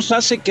 ¿Qué nos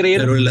hace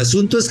creer? Pero el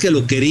asunto es que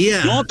lo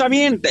quería. No, está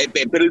bien,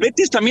 pero el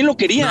Betis también lo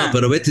quería. No,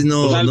 pero Betis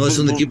no es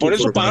un equipo por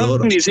eso formador.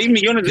 pagaron 16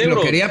 millones de euros.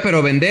 Lo quería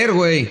pero vender,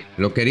 güey.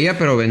 Lo quería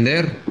pero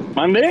vender.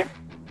 ¿Mande?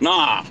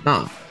 No.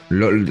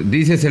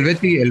 Dices el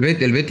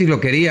Betis lo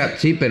quería,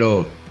 sí,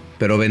 pero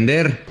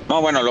vender. No,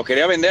 bueno, lo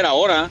quería vender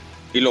ahora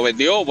y lo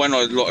vendió, bueno,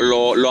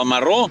 lo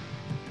amarró,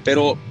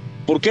 pero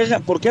 ¿por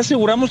qué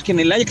aseguramos que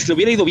en el Ajax le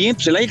hubiera ido bien?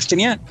 Pues el Ajax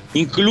tenía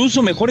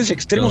incluso mejores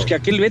extremos que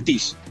aquel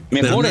Betis,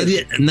 mejores.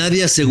 Pero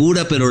nadie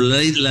asegura, pero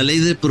la ley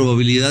de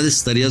probabilidades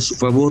estaría a su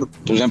favor.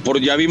 Pues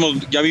ya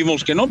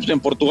vimos que no, pues en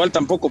Portugal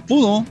tampoco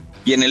pudo.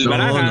 Y en el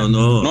Braga,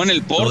 no en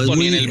el Porto,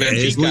 ni en el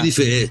Benfica.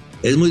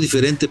 Es muy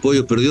diferente,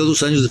 Pollo. Perdió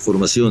 2 años de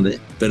formación,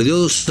 Perdió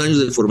 2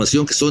 años de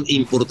formación que son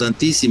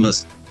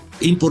importantísimas,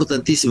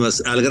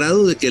 al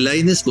grado de que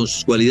Lainez, con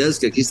sus cualidades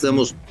que aquí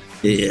estamos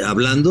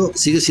hablando,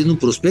 sigue siendo un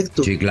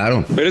prospecto. Sí,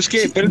 claro. Pero es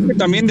que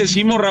también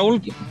decimos,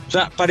 Raúl, o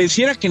sea,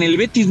 pareciera que en el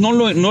Betis no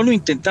lo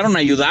intentaron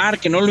ayudar,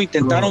 que no lo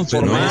intentaron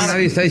formar. No,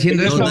 nadie está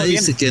diciendo eso. Nadie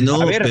dice que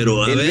no,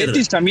 pero el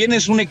Betis también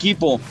es un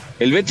equipo.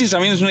 El Betis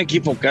también es un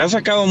equipo que ha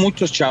sacado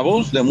muchos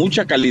chavos de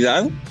mucha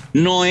calidad.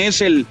 No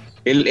es el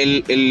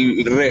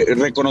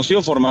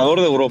reconocido formador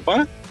de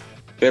Europa,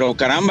 pero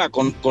caramba,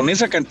 con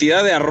esa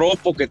cantidad de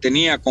arropo que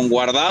tenía, con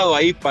Guardado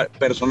ahí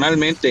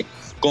personalmente,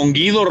 con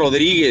Guido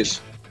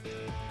Rodríguez,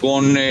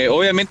 con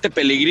obviamente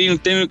Pellegrini, un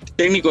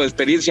técnico de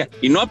experiencia,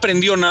 y no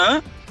aprendió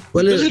nada.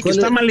 El que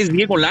está mal es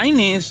Diego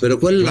Lainez. Pero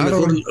 ¿cuál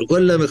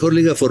es la mejor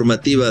liga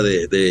formativa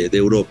de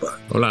Europa?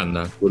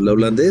 Holanda. Pues la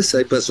holandesa,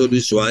 ahí pasó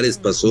Luis Suárez,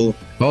 pasó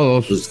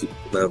todos. Pues,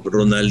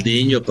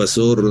 Ronaldinho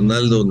pasó,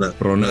 Ronaldo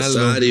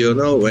Nazario,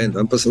 no, bueno,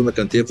 han pasado una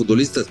cantidad de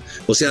futbolistas.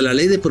 O sea, la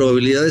ley de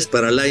probabilidades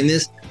para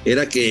Lainez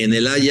era que en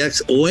el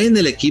Ajax o en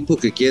el equipo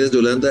que quieres de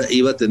Holanda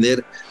iba a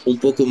tener un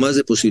poco más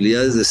de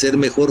posibilidades de ser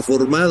mejor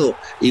formado.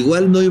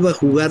 Igual no iba a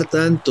jugar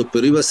tanto,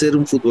 pero iba a ser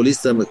un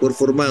futbolista mejor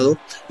formado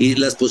y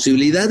las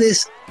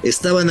posibilidades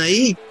estaban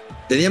ahí.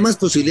 Tenía más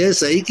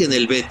posibilidades ahí que en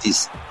el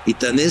Betis. Y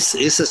tan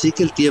es así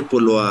que el tiempo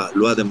lo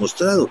ha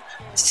demostrado.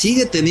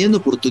 Sigue teniendo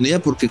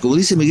oportunidad porque, como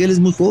dice Miguel, es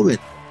muy joven.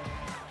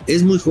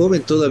 Es muy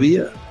joven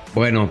todavía.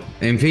 Bueno,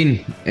 en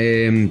fin,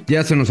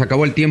 ya se nos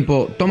acabó el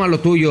tiempo. Toma lo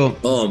tuyo.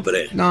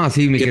 Hombre. No,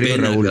 sí, mi querido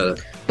Raúl. Cara.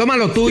 Toma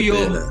lo tuyo,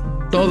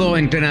 todo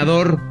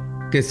entrenador,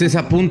 que estés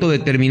a punto de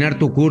terminar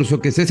tu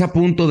curso, que estés a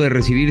punto de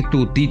recibir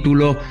tu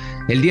título.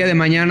 El día de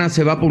mañana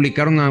se va a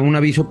publicar un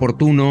aviso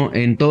oportuno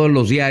en todos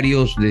los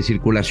diarios de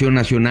circulación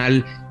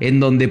nacional, en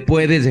donde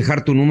puedes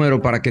dejar tu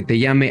número para que te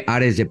llame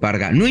Ares de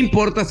Parga. No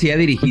importa si ya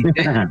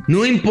dirigiste,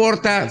 no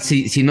importa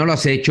si no lo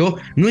has hecho,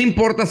 no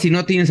importa si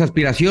no tienes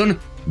aspiración,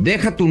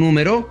 deja tu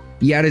número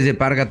y Ares de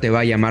Parga te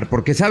va a llamar,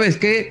 porque ¿sabes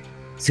qué?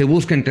 Se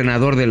busca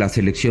entrenador de la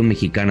selección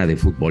mexicana de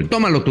fútbol.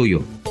 Toma lo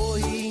tuyo.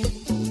 Hoy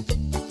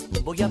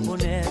voy a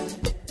poner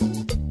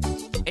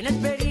en el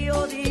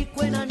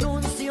periódico, en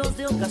anuncios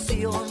de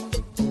ocasión,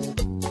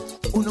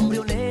 un hombre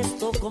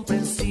honesto,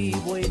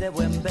 comprensivo y de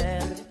buen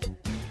ver.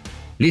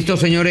 Listo,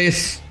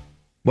 señores.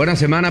 Buena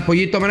semana,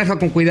 Pollito. Maneja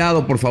con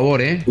cuidado, por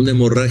favor, ¿eh? Una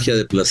hemorragia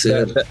de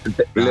placer.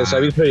 Les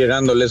aviso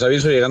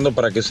llegando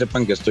para que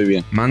sepan que estoy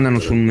bien.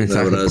 Mándanos un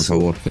mensaje, por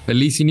favor.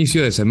 Feliz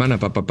inicio de semana,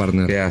 papá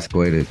partner. Qué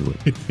asco eres,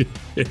 güey.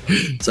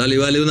 Sale y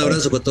vale, un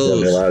abrazo para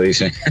todos. Va,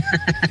 dice.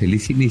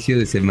 Feliz inicio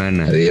de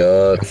semana.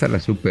 Adiós. Pásala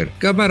súper.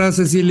 Cámara,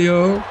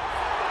 Cecilio.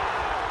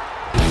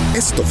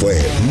 Esto fue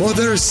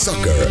Mother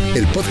Soccer,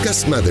 el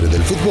podcast madre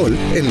del fútbol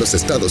en los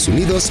Estados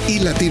Unidos y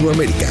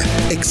Latinoamérica,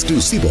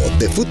 exclusivo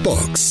de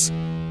Footbox.